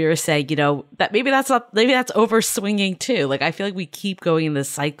qualities? And we were saying, you know, that maybe that's over swinging too. Like, I feel like we keep going in this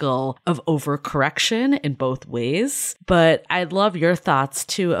cycle of overcorrection in both ways. But I'd love your thoughts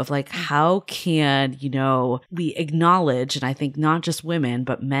too of like, how can, you know, we acknowledge, and I think not just women,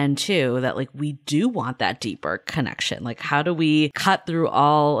 but men too, that like we do want that deeper connection. Like, how do we cut through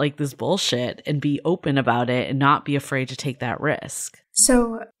all like this bullshit and be open about it and not be afraid to take that risk?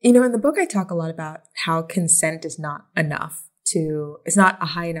 So, you know, in the book, I talk a lot about how consent is not enough. It's not a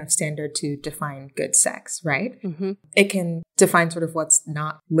high enough standard to define good sex, right? Mm-hmm. It can define sort of what's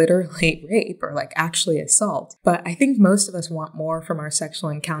not literally rape or like actually assault. But I think most of us want more from our sexual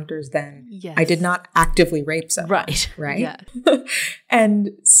encounters than I did not actively rape someone. Right? Yeah. And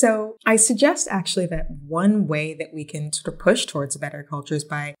so I suggest actually that one way that we can sort of push towards a better culture is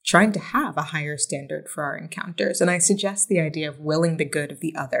by trying to have a higher standard for our encounters. And I suggest the idea of willing the good of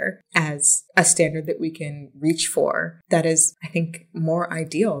the other as a standard that we can reach for that is, I think, more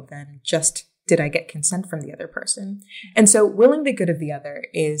ideal than just, did I get consent from the other person? And so willing the good of the other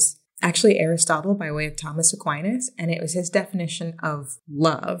is actually Aristotle by way of Thomas Aquinas, and it was his definition of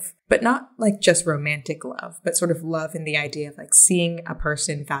love, but not like just romantic love, but sort of love in the idea of like seeing a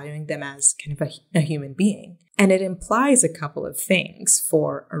person, valuing them as kind of a human being. And it implies a couple of things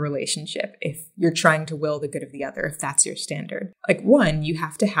for a relationship if you're trying to will the good of the other, if that's your standard. Like one, you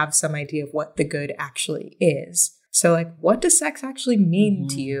have to have some idea of what the good actually is. So like, what does sex actually mean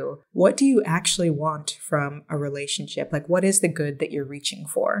to you? What do you actually want from a relationship? Like, what is the good that you're reaching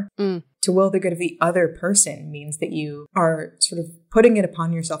for? To will the good of the other person means that you are sort of putting it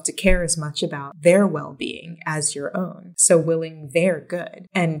upon yourself to care as much about their well-being as your own. So willing their good.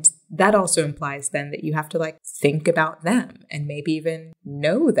 And that also implies then that you have to like think about them and maybe even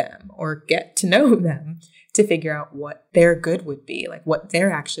know them or get to know them to figure out what their good would be, like what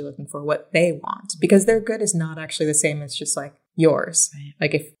they're actually looking for, what they want. Because their good is not actually the same as just like yours. Right.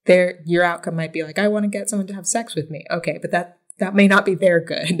 Like if your outcome might be like, I want to get someone to have sex with me. Okay, but that may not be their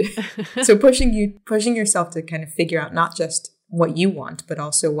good. So pushing yourself to kind of figure out not just what you want, but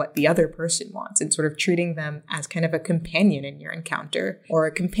also what the other person wants, and sort of treating them as kind of a companion in your encounter or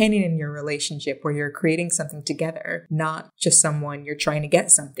a companion in your relationship where you're creating something together, not just someone you're trying to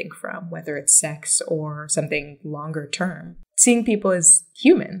get something from, whether it's sex or something longer term. Seeing people as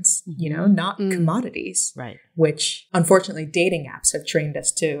humans, not commodities. Right. Which, unfortunately, dating apps have trained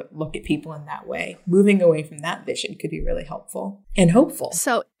us to look at people in that way. Moving away from that vision could be really helpful and hopeful.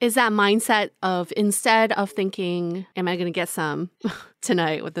 So is that mindset of, instead of thinking, am I going to get some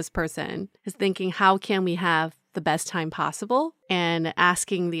tonight with this person, is thinking, how can we have the best time possible, and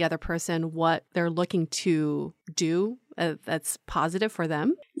asking the other person what they're looking to do that's positive for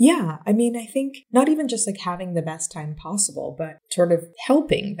them? Yeah. I mean, I think not even just like having the best time possible, but sort of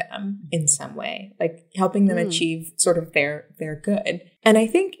helping them in some way, like helping them achieve sort of their good. And I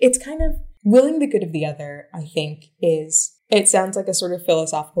think it's kind of willing the good of the other, I think it sounds like a sort of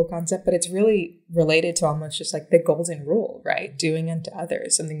philosophical concept, but it's really related to almost just like the golden rule, right? Doing unto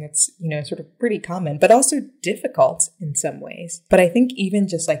others, something that's, sort of pretty common, but also difficult in some ways. But I think even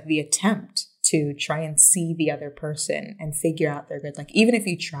just like the attempt to try and see the other person and figure out their good, like even if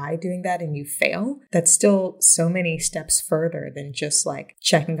you try doing that and you fail, that's still so many steps further than just like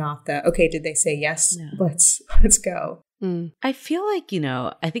checking off the, okay, did they say yes? Yeah. Let's go. I feel like,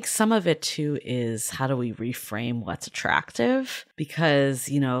 I think some of it too is how do we reframe what's attractive? Because,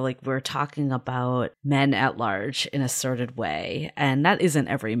 like we're talking about men at large in a certain way, and that isn't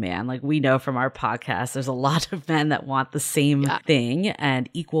every man. Like we know from our podcast, there's a lot of men that want the same thing and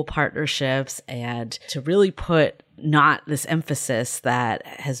equal partnerships, and to really put not this emphasis that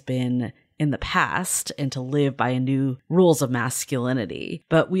has been in the past and to live by a new rules of masculinity.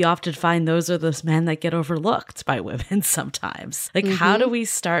 But we often find those are those men that get overlooked by women sometimes. Like, how do we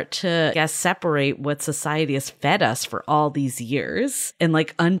start to, separate what society has fed us for all these years and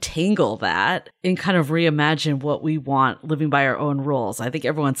like untangle that and kind of reimagine what we want living by our own rules? I think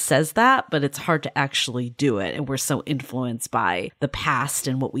everyone says that, but it's hard to actually do it. And we're so influenced by the past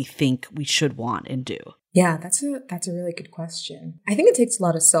and what we think we should want and do. Yeah, that's a really good question. I think it takes a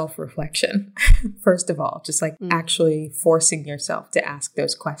lot of self-reflection, first of all, just like actually forcing yourself to ask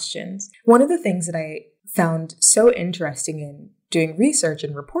those questions. One of the things that I found so interesting in doing research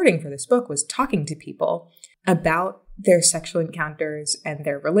and reporting for this book was talking to people about their sexual encounters and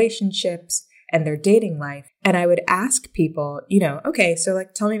their relationships and their dating life. And I would ask people, okay, so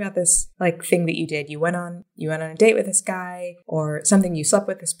like, tell me about this like thing that you did. You went on a date with this guy, or something, you slept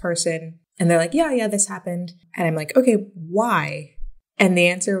with this person. And they're like, yeah, this happened. And I'm like, okay, why? And the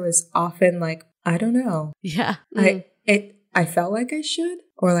answer was often like, I don't know. Yeah. I felt like I should,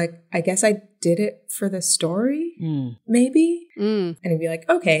 or like, I guess I did it for the story, maybe. And I'd be like,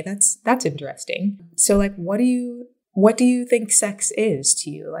 okay, that's interesting. So like, what do you think sex is to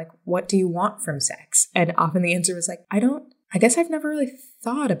you? Like, what do you want from sex? And often the answer was like, I guess I've never really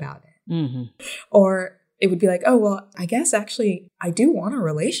thought about it. Or it would be like, oh, well, I guess actually I do want a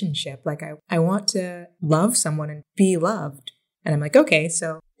relationship. Like I want to love someone and be loved. And I'm like, okay,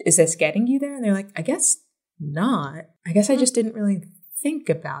 so is this getting you there? And they're like, I guess not. I guess I just didn't really think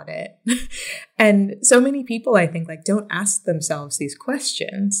about it. And so many people, I think, like don't ask themselves these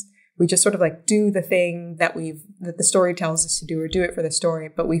questions. We just sort of like do the thing that the story tells us to do, or do it for the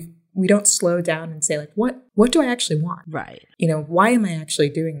story, but we don't slow down and say like, what do I actually want? Right. Why am I actually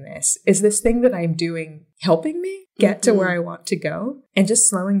doing this? Is this thing that I'm doing helping me get to where I want to go? And just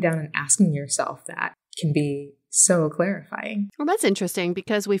slowing down and asking yourself that can be so clarifying. Well, that's interesting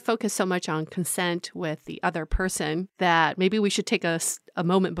because we focus so much on consent with the other person that maybe we should take a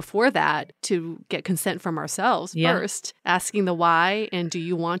moment before that to get consent from ourselves first, asking the why and do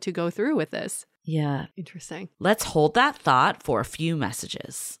you want to go through with this? Yeah. Interesting. Let's hold that thought for a few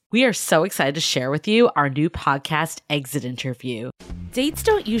messages. We are so excited to share with you our new podcast, Exit Interview. Dates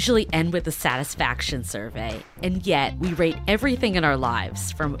don't usually end with a satisfaction survey, and yet we rate everything in our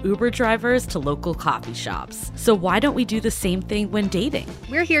lives, from Uber drivers to local coffee shops. So why don't we do the same thing when dating?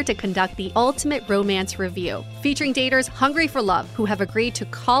 We're here to conduct the ultimate romance review, featuring daters hungry for love who have agreed to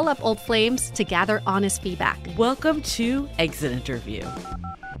call up old flames to gather honest feedback. Welcome to Exit Interview.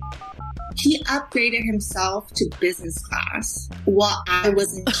 He upgraded himself to business class while I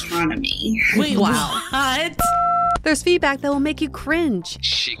was in economy. Wait, what? There's feedback that will make you cringe.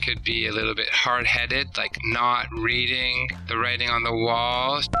 She could be a little bit hard-headed, like not reading the writing on the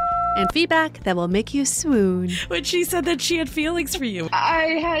wall. And feedback that will make you swoon. When she said that she had feelings for you.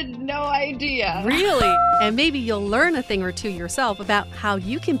 I had no idea. Really? And maybe you'll learn a thing or two yourself about how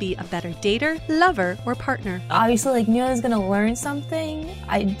you can be a better dater, lover, or partner. Obviously, knew I was going to learn something.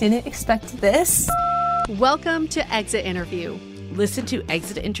 I didn't expect this. Welcome to Exit Interview. Listen to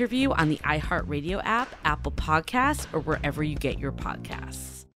Exit Interview on the iHeartRadio app, Apple Podcasts, or wherever you get your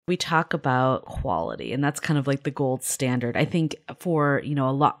podcasts. We talk about quality, and that's kind of like the gold standard. I think for,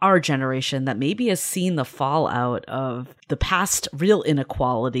 our generation that maybe has seen the fallout of the past real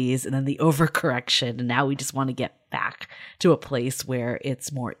inequalities and then the overcorrection, and now we just want to get back to a place where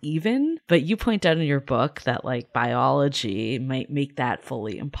it's more even. But you point out in your book that like biology might make that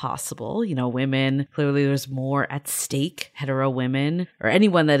fully impossible. Women, clearly there's more at stake. Hetero women or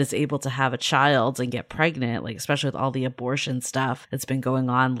anyone that is able to have a child and get pregnant, like especially with all the abortion stuff that's been going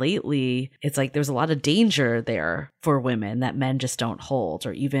on lately, it's like there's a lot of danger there for women that men just don't hold,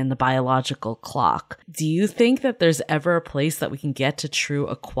 or even the biological clock. Do you think that there's ever a place that we can get to true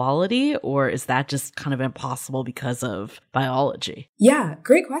equality, or is that just kind of impossible because of biology? Yeah,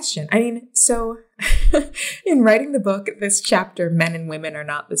 great question. I mean, so in writing the book, this chapter, Men and Women Are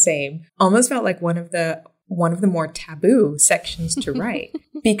Not the Same, almost felt like one of the more taboo sections to write,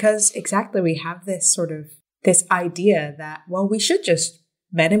 because exactly we have this idea that, well,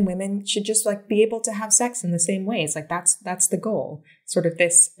 men and women should just like be able to have sex in the same ways. Like that's the goal. Sort of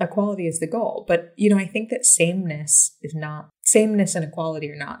this equality is the goal. But, I think that sameness and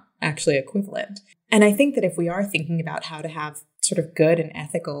equality are not actually equivalent. And I think that if we are thinking about how to have sort of good and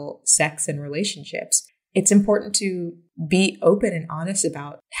ethical sex and relationships, it's important to be open and honest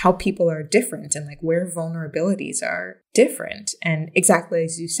about how people are different and like where vulnerabilities are different. And exactly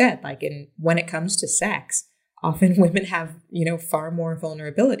as you said, like when it comes to sex, often women have, far more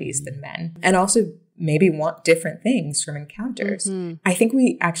vulnerabilities than men, and also maybe want different things from encounters. Mm-hmm. I think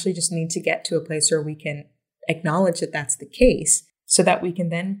we actually just need to get to a place where we can acknowledge that that's the case, so that we can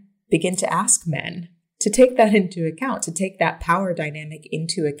then begin to ask men to take that into account, to take that power dynamic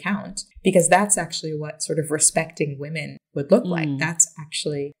into account, because that's actually what sort of respecting women would look like. That's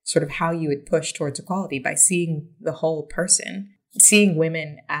actually sort of how you would push towards equality, by seeing the whole person, seeing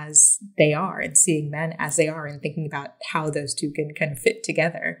women as they are and seeing men as they are, and thinking about how those two can kind of fit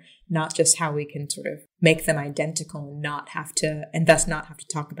together, not just how we can sort of make them identical and thus not have to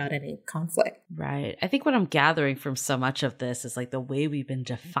talk about any conflict. Right. I think what I'm gathering from so much of this is like the way we've been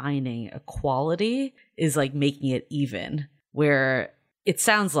defining equality is like making it even, where it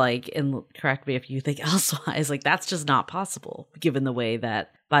sounds like, and correct me if you think elsewise, like that's just not possible given the way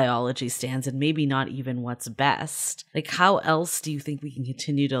that biology stands, and maybe not even what's best. Like how else do you think we can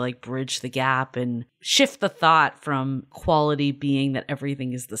continue to like bridge the gap and shift the thought from quality being that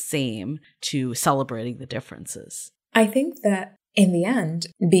everything is the same to celebrating the differences? I think that in the end,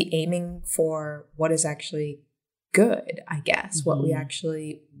 be aiming for what is actually good, I guess, what we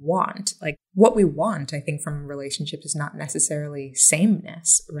actually want. Like what we want, I think, from relationships is not necessarily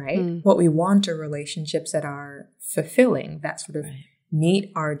sameness, right? What we want are relationships that are fulfilling, that sort of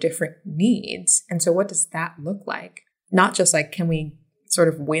meet our different needs. And so what does that look like? Not just like, can we sort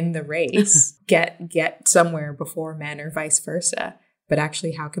of win the race, get somewhere before men, or vice versa, but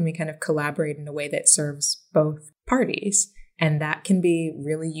actually how can we kind of collaborate in a way that serves both parties? And that can be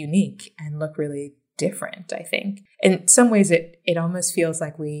really unique and look really different, I think. In some ways, it almost feels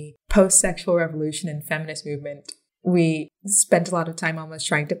like we, post-sexual revolution and feminist movement, we spent a lot of time almost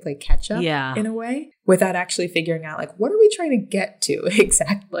trying to play catch up in a way, without actually figuring out like, what are we trying to get to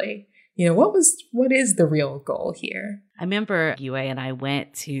exactly? What is the real goal here? I remember Yue and I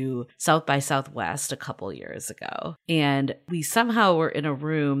went to South by Southwest a couple years ago, and we somehow were in a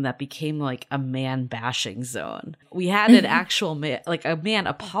room that became like a man bashing zone. We had an actual man, like a man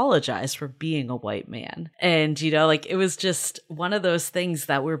apologize for being a white man. And, you know, like it was just one of those things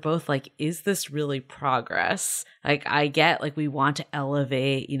that we're both like, is this really progress? Like, I get like we want to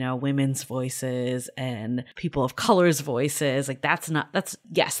elevate, you know, women's voices and people of color's voices. Like that's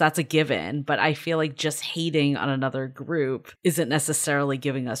a given. But I feel like just hating on another group isn't necessarily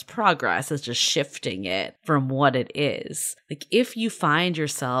giving us progress. It's just shifting it from what it is. Like if you find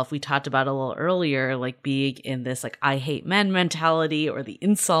yourself, we talked about a little earlier, like being in this like I hate men mentality or the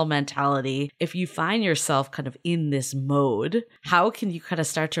incel mentality. If you find yourself kind of in this mode, how can you kind of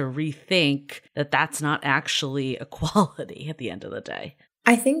start to rethink that that's not actually equality at the end of the day?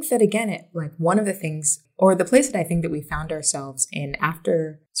 I think that again, like one of the things or the place that I think that we found ourselves in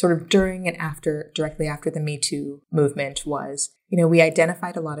after sort of during and after, directly after the Me Too movement was, you know, we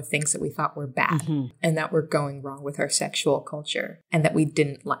identified a lot of things that we thought were bad and that were going wrong with our sexual culture and that we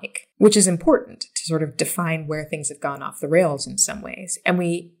didn't like, which is important to sort of define where things have gone off the rails in some ways. And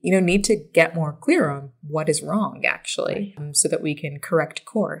we, you know, need to get more clear on what is wrong actually, so that we can correct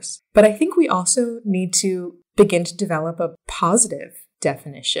course. But I think we also need to begin to develop a positive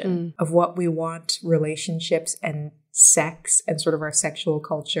definition of what we want relationships and sex and sort of our sexual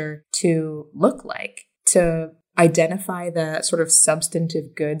culture to look like, to identify the sort of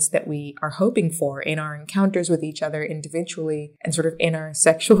substantive goods that we are hoping for in our encounters with each other individually and sort of in our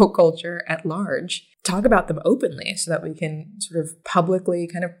sexual culture at large. Talk about them openly so that we can sort of publicly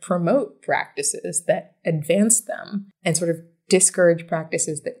kind of promote practices that advance them and sort of discourage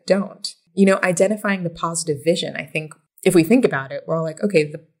practices that don't. You know, identifying the positive vision, I think if we think about it, we're all like,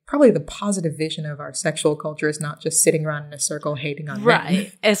 okay, probably the positive vision of our sexual culture is not just sitting around in a circle hating on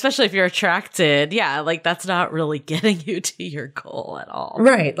men. Especially if you're attracted. Yeah, like that's not really getting you to your goal at all.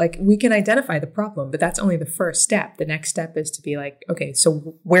 Right. Like we can identify the problem, but that's only the first step. The next step is to be like, okay,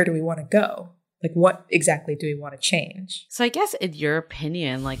 so where do we want to go? Like what exactly do we want to change? So I guess in your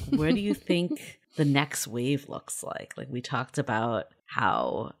opinion, like where do you think the next wave looks like? Like we talked about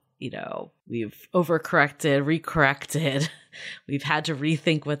how, you know, we've overcorrected, recorrected. We've had to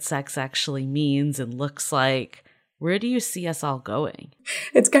rethink what sex actually means and looks like. Where do you see us all going?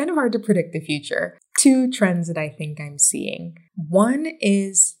 It's kind of hard to predict the future. Two trends that I think I'm seeing. One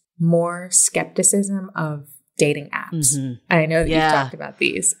is more skepticism of dating apps. I know that you've talked about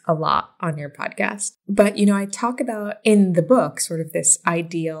these a lot on your podcast. But, you know, I talk about in the book sort of this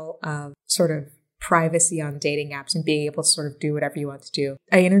ideal of sort of privacy on dating apps and being able to sort of do whatever you want to do.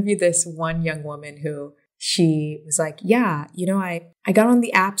 I interviewed this one young woman who she was like, yeah, you know, I got on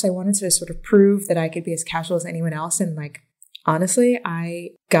the apps. I wanted to sort of prove that I could be as casual as anyone else. And like, honestly, I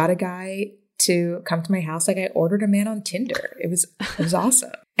got a guy to come to my house. Like I ordered a man on Tinder. It was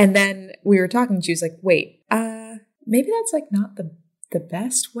awesome. And then we were talking. She was like, wait, maybe that's like not the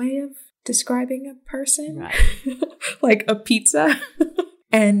best way of describing a person, right? Like a pizza.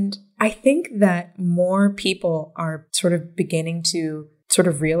 And I think that more people are sort of beginning to sort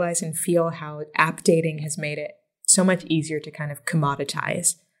of realize and feel how app dating has made it so much easier to kind of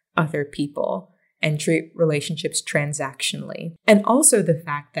commoditize other people and treat relationships transactionally. And also the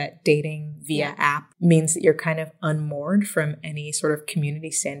fact that dating via app means that you're kind of unmoored from any sort of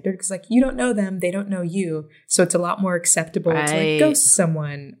community standard because like you don't know them, they don't know you. So it's a lot more acceptable to like ghost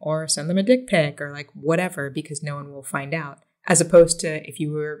someone or send them a dick pic or like whatever because no one will find out. As opposed to if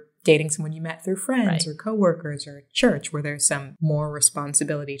you were dating someone you met through friends or coworkers or church where there's some more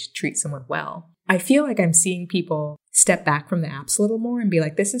responsibility to treat someone well. I feel like I'm seeing people step back from the apps a little more and be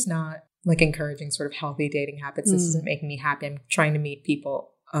like, this is not like encouraging sort of healthy dating habits. This isn't making me happy. I'm trying to meet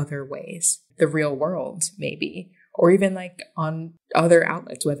people other ways, the real world maybe, or even like on other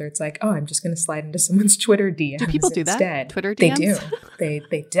outlets, whether it's like, oh, I'm just going to slide into someone's Twitter DMs. Do people do instead. That? Twitter DMs? They do.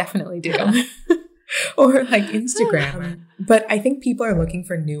 They definitely do. Or like Instagram. But I think people are looking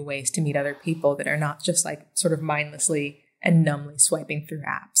for new ways to meet other people that are not just like sort of mindlessly and numbly swiping through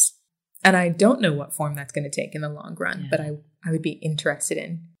apps. And I don't know what form that's going to take in the long run, but I would be interested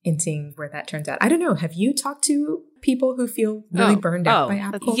in seeing where that turns out. I don't know. Have you talked to people who feel really burned out by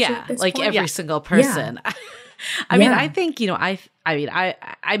app culture? Yeah, at this like point? every single person. I mean, I think, you know, I mean,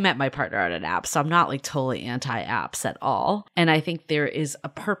 I met my partner at an app, so I'm not like totally anti-apps at all. And I think there is a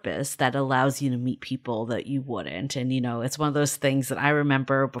purpose that allows you to meet people that you wouldn't. And, it's one of those things that I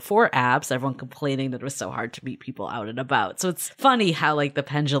remember before apps, everyone complaining that it was so hard to meet people out and about. So it's funny how like the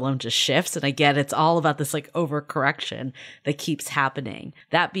pendulum just shifts. And again, it's all about this like overcorrection that keeps happening.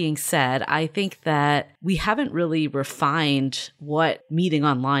 That being said, I think that we haven't really refined what meeting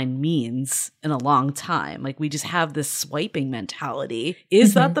online means in a long time. Like we just have this swiping mentality.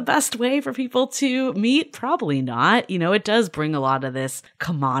 Is that the best way for people to meet? Probably not. It does bring a lot of this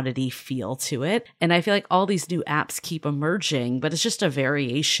commodity feel to it. And I feel like all these new apps keep emerging, but it's just a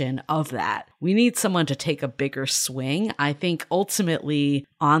variation of that. We need someone to take a bigger swing. I think ultimately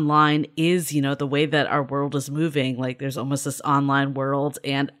online is, the way that our world is moving. Like there's almost this online world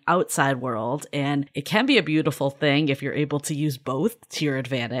and outside world. And it can be a beautiful thing if you're able to use both to your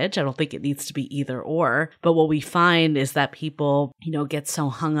advantage. I don't think it needs to be either or. But what we find is that people, get so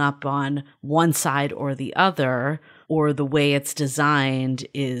hung up on one side or the other, or the way it's designed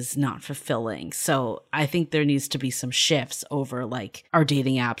is not fulfilling. So I think there needs to be some shifts over like, are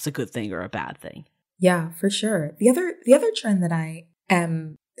dating apps a good thing or a bad thing? Yeah, for sure. The other trend that I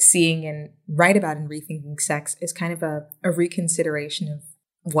am seeing and write about in Rethinking Sex is kind of a reconsideration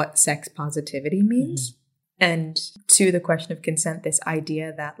of what sex positivity means. And to the question of consent, this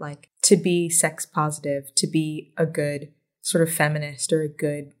idea that like to be sex positive, to be a good sort of feminist or a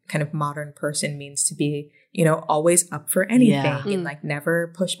good kind of modern person means to be, always up for anything and like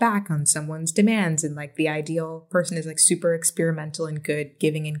never push back on someone's demands. And like the ideal person is like super experimental and good,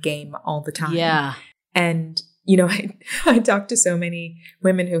 giving and game all the time. Yeah. And, I talked to so many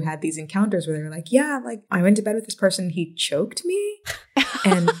women who had these encounters where they were like, yeah, like I went to bed with this person, he choked me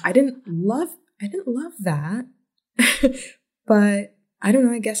and I didn't love that. But I don't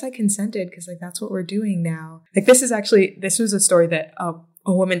know, I guess I consented because like that's what we're doing now. Like this was a story that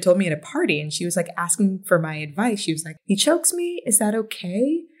a woman told me at a party and she was like asking for my advice. She was like, he chokes me, is that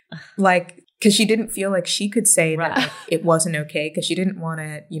okay? Like, because she didn't feel like she could say that like, it wasn't okay because she didn't want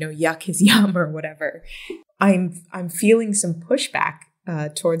to, yuck his yum or whatever. I'm feeling some pushback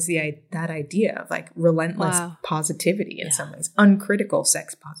towards that idea of like relentless positivity in some ways, uncritical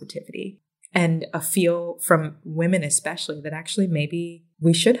sex positivity. And a feel from women especially that actually maybe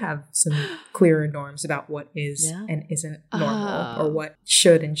we should have some clearer norms about what is and isn't normal or what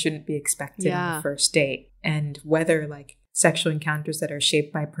should and shouldn't be expected on the first date. And whether like sexual encounters that are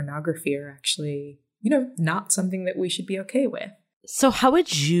shaped by pornography are actually, not something that we should be okay with. So how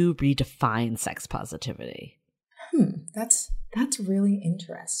would you redefine sex positivity? That's really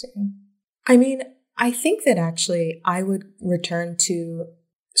interesting. I mean, I think that actually I would return to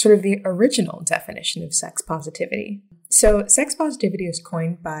sort of the original definition of sex positivity. So sex positivity was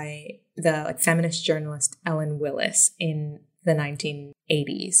coined by the like feminist journalist Ellen Willis in the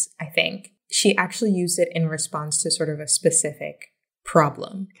 1980s, I think. She actually used it in response to sort of a specific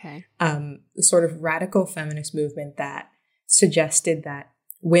problem. Okay. The sort of radical feminist movement that suggested that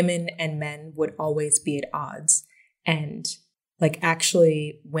women and men would always be at odds. And like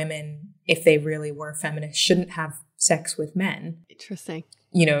actually women, if they really were feminists, shouldn't have sex with men. Interesting.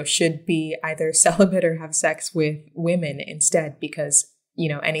 Should be either celibate or have sex with women instead because,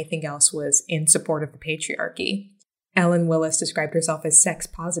 anything else was in support of the patriarchy. Ellen Willis described herself as sex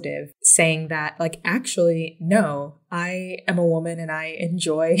positive, saying that like, actually, no, I am a woman and I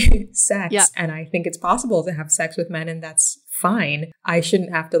enjoy sex and I think it's possible to have sex with men and that's fine. I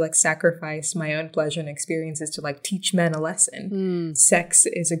shouldn't have to like sacrifice my own pleasure and experiences to like teach men a lesson. Sex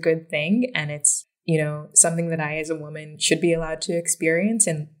is a good thing and it's, something that I as a woman should be allowed to experience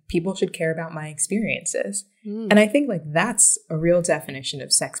and people should care about my experiences. And I think like that's a real definition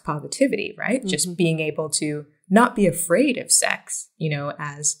of sex positivity, right? Just being able to not be afraid of sex,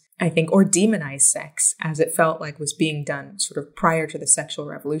 as I think, or demonize sex as it felt like was being done sort of prior to the sexual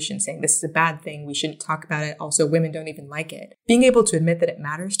revolution, saying this is a bad thing. We shouldn't talk about it. Also, women don't even like it. Being able to admit that it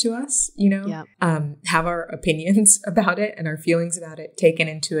matters to us, have our opinions about it and our feelings about it taken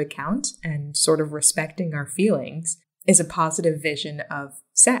into account and sort of respecting our feelings is a positive vision of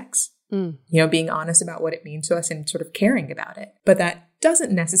sex. Being honest about what it means to us and sort of caring about it. But that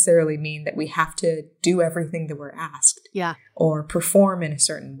doesn't necessarily mean that we have to do everything that we're asked or perform in a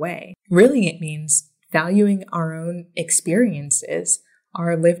certain way. Really, it means valuing our own experiences,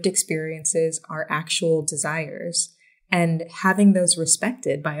 our lived experiences, our actual desires, and having those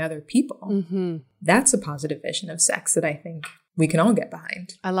respected by other people. That's a positive vision of sex that I think we can all get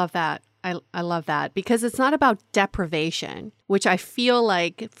behind. I love that. I love that because it's not about deprivation, which I feel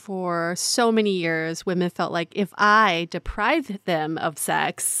like for so many years, women felt like if I deprive them of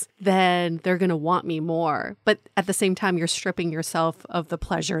sex, then they're going to want me more. But at the same time, you're stripping yourself of the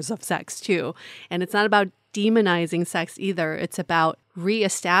pleasures of sex too. And it's not about demonizing sex either. It's about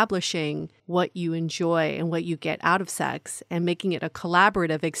reestablishing what you enjoy and what you get out of sex and making it a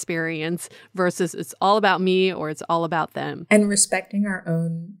collaborative experience versus it's all about me or it's all about them. And respecting our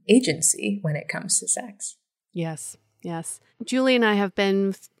own agency when it comes to sex. Yes. Yes. Julie and I have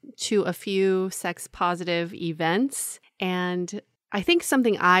been to a few sex positive events. And I think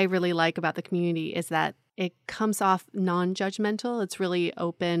something I really like about the community is that it comes off non-judgmental. It's really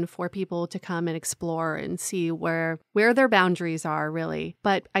open for people to come and explore and see where their boundaries are, really.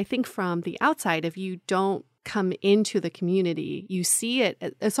 But I think from the outside, if you don't come into the community, you see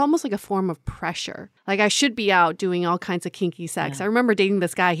it's almost like a form of pressure. Like I should be out doing all kinds of kinky sex. Yeah. I remember dating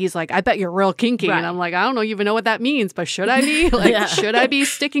this guy. He's like, I bet you're real kinky. Right. And I'm like, I don't even know what that means, but should I be? Like, should I be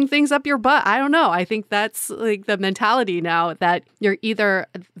sticking things up your butt? I don't know. I think that's like the mentality now that you're either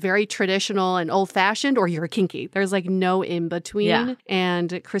very traditional and old fashioned or you're kinky. There's like no in between. Yeah.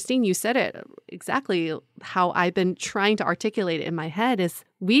 And Christine, you said it exactly how I've been trying to articulate it in my head is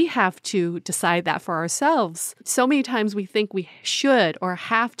we have to decide that for ourselves. So many times we think we should or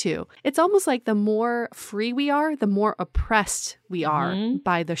have to. It's almost like the more free we are, the more oppressed we are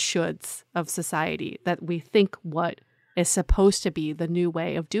by the shoulds of society, that we think what is supposed to be the new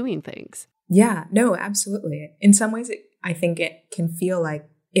way of doing things. Yeah, no, absolutely. In some ways, I think it can feel like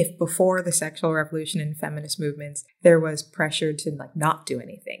if before the sexual revolution and feminist movements, there was pressure to like not do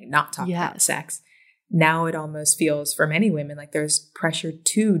anything, not talk about sex. Now it almost feels for many women like there's pressure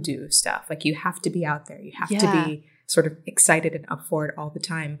to do stuff. Like you have to be out there. You have to be sort of excited and up for it all the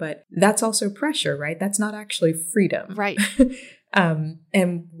time. But that's also pressure, right? That's not actually freedom. Right.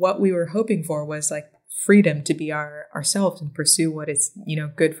 And what we were hoping for was like freedom to be ourselves and pursue what is,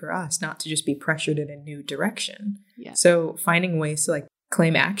 good for us, not to just be pressured in a new direction. Yeah. So finding ways to like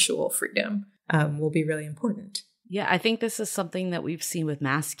claim actual freedom will be really important. Yeah, I think this is something that we've seen with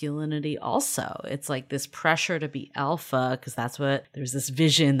masculinity also. It's like this pressure to be alpha because there's this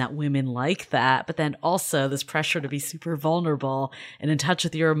vision that women like that, but then also this pressure to be super vulnerable and in touch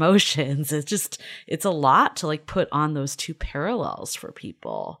with your emotions. It's a lot to like put on those two parallels for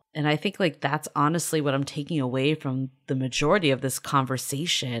people. And I think like that's honestly what I'm taking away from the majority of this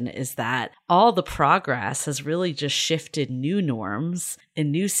conversation is that all the progress has really just shifted new norms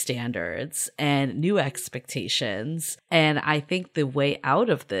and new standards and new expectations. And I think the way out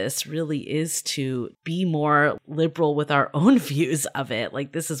of this really is to be more liberal with our own views of it.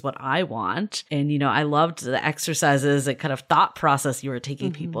 Like, this is what I want. And, I loved the exercises and kind of thought process you were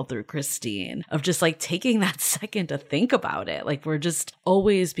taking people through, Christine, of just like taking that second to think about it. Like, we're just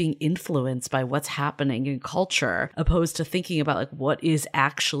always being influenced by what's happening in culture, opposed to thinking about like what is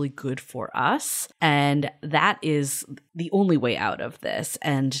actually good for us. And that is the only way out of this,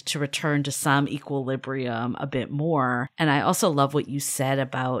 and to return to some equilibrium a bit more. And I also love what you said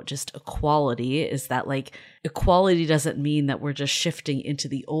about just equality, is that like equality doesn't mean that we're just shifting into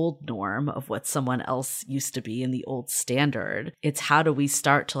the old norm of what someone else used to be in the old standard. It's how do we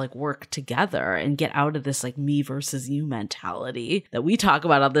start to like work together and get out of this like me versus you mentality that we talk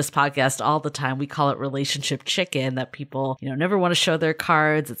about on this podcast all the time. We call it relationship chicken, that people, never want to show their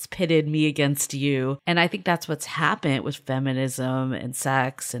cards. It's pitted me against you. And I think that's what's happened with feminism and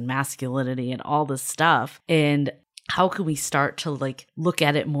sex and masculinity and all this stuff. And how can we start to like look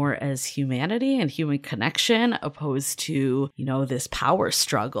at it more as humanity and human connection opposed to, this power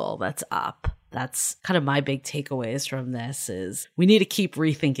struggle that's up? That's kind of my big takeaways from this is we need to keep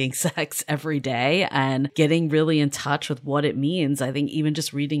rethinking sex every day and getting really in touch with what it means. I think even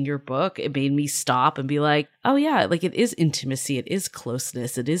just reading your book, it made me stop and be like, oh yeah, like it is intimacy, it is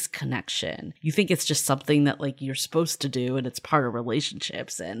closeness, it is connection. You think it's just something that like you're supposed to do and it's part of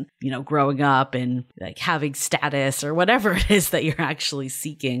relationships and, growing up and like having status or whatever it is that you're actually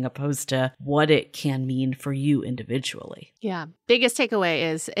seeking, opposed to what it can mean for you individually. Yeah. Biggest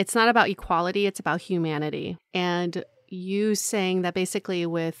takeaway is it's not about equality. It's about humanity. And you saying that basically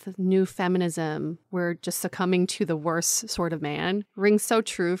with new feminism, we're just succumbing to the worst sort of man rings so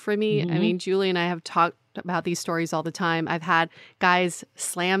true for me. I mean, Julie and I have talked about these stories all the time. I've had guys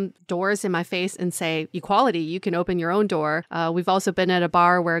slam doors in my face and say, equality, you can open your own door. We've also been at a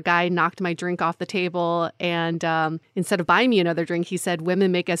bar where a guy knocked my drink off the table and instead of buying me another drink, he said,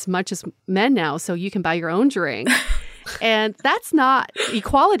 women make as much as men now, so you can buy your own drink. And that's not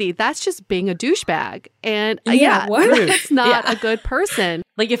equality. That's just being a douchebag. And what? that's not a good person.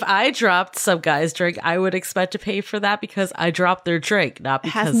 Like if I dropped some guy's drink, I would expect to pay for that because I dropped their drink, not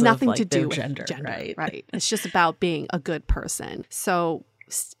because has nothing of like to do their with gender, right? right? It's just about being a good person. So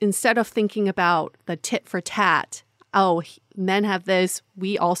instead of thinking about the tit for tat, men have this,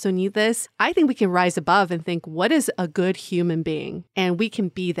 we also need this, I think we can rise above and think, what is a good human being? And we can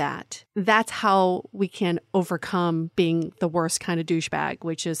be that. That's how we can overcome being the worst kind of douchebag,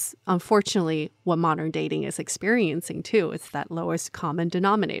 which is unfortunately what modern dating is experiencing too. It's that lowest common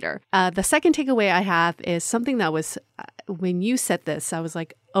denominator. The second takeaway I have is something that was, when you said this, I was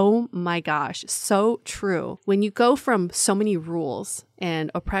like, oh my gosh, so true. When you go from so many rules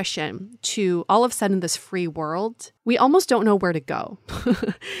and oppression to all of a sudden this free world, we almost don't know where to go.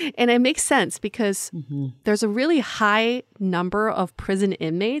 And it makes sense because there's a really high number of prison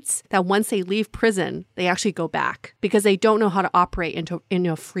inmates that once they leave prison, they actually go back because they don't know how to operate in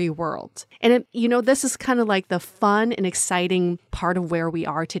a free world. And this is kind of like the fun and exciting part of where we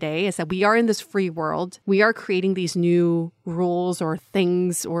are today, is that we are in this free world. We are creating these new rules or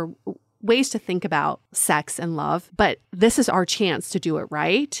things or ways to think about sex and love, but this is our chance to do it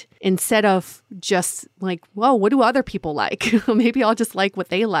right instead of just like, well, what do other people like? Maybe I'll just like what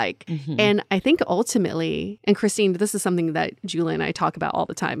they like. And I think ultimately, and Christine, this is something that Julie and I talk about all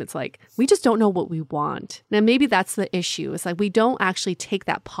the time. It's like, we just don't know what we want. Now, maybe that's the issue. It's like, we don't actually take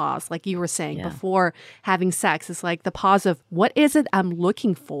that pause, like you were saying before having sex. It's like the pause of, what is it I'm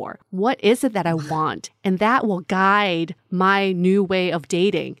looking for? What is it that I want? And that will guide my new way of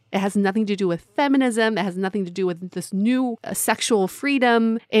dating. It has nothing to do with feminism. It has nothing to do with this new sexual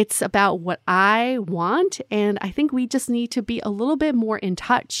freedom. It's about what I want. And I think we just need to be a little bit more in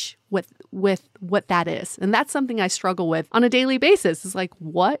touch with what that is. And that's something I struggle with on a daily basis. It's like,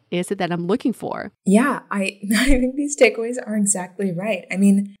 what is it that I'm looking for? Yeah, I think these takeaways are exactly right. I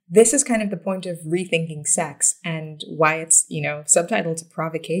mean, this is kind of the point of Rethinking Sex and why it's, subtitled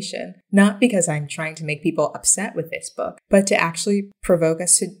Provocation. Not because I'm trying to make people upset with this book, but to actually provoke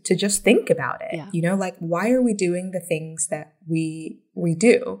us to just think about it. Yeah. Like, why are we doing the things that we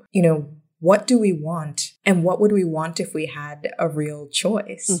do? What do we want? And what would we want if we had a real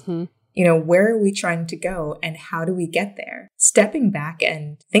choice? Where are we trying to go and how do we get there? Stepping back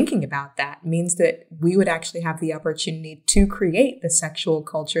and thinking about that means that we would actually have the opportunity to create the sexual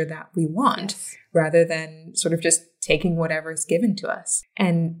culture that we want rather than sort of just taking whatever is given to us.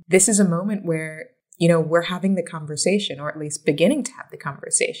 And this is a moment where we're having the conversation, or at least beginning to have the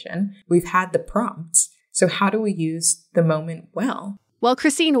conversation. We've had the prompts. So how do we use the moment well? Well,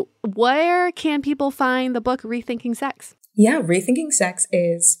 Christine, where can people find the book Rethinking Sex? Yeah, Rethinking Sex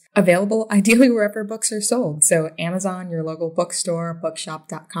is available ideally wherever books are sold. So Amazon, your local bookstore,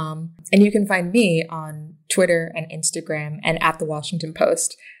 bookshop.com. And you can find me on Twitter and Instagram and at The Washington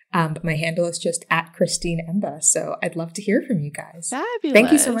Post. But my handle is just at Christine Emba. So I'd love to hear from you guys. Fabulous.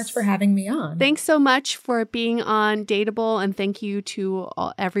 Thank you so much for having me on. Thanks so much for being on Dateable. And thank you to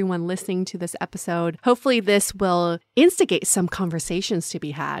everyone listening to this episode. Hopefully this will instigate some conversations to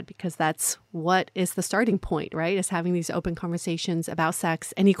be had, because that's what is the starting point, right? Is having these open conversations about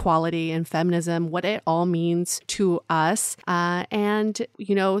sex and equality and feminism, what it all means to us. And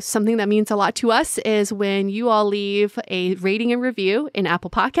something that means a lot to us is when you all leave a rating and review in Apple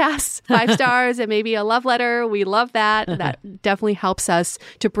Podcasts. 5 stars and maybe a love letter. We love that. That definitely helps us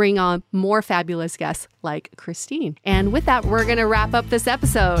to bring on more fabulous guests like Christine. And with that, we're going to wrap up this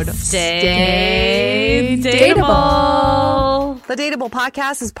episode. Stay dateable. The Dateable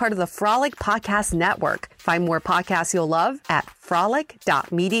Podcast is part of the Frolic Podcast Network. Find more podcasts you'll love at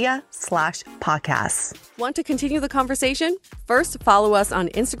frolic.media/podcasts. Want to continue the conversation? First, follow us on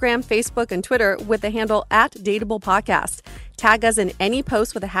Instagram, Facebook, and Twitter with the handle @DateablePodcast. Tag us in any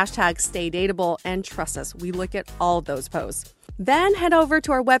post with the hashtag StayDateable, and trust us, we look at all of those posts. Then head over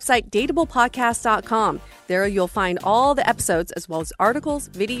to our website, dateablepodcast.com. There you'll find all the episodes as well as articles,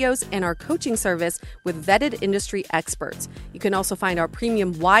 videos, and our coaching service with vetted industry experts. You can also find our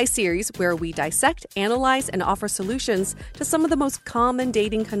premium Why series, where we dissect, analyze, and offer solutions to some of the most common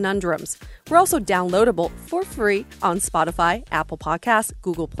dating conundrums. We're also downloadable for free on Spotify, Apple Podcasts,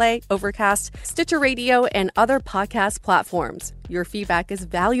 Google Play, Overcast, Stitcher Radio, and other podcast platforms. Your feedback is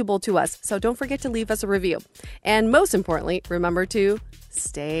valuable to us, so don't forget to leave us a review. And most importantly, remember to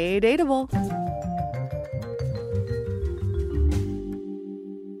stay dateable.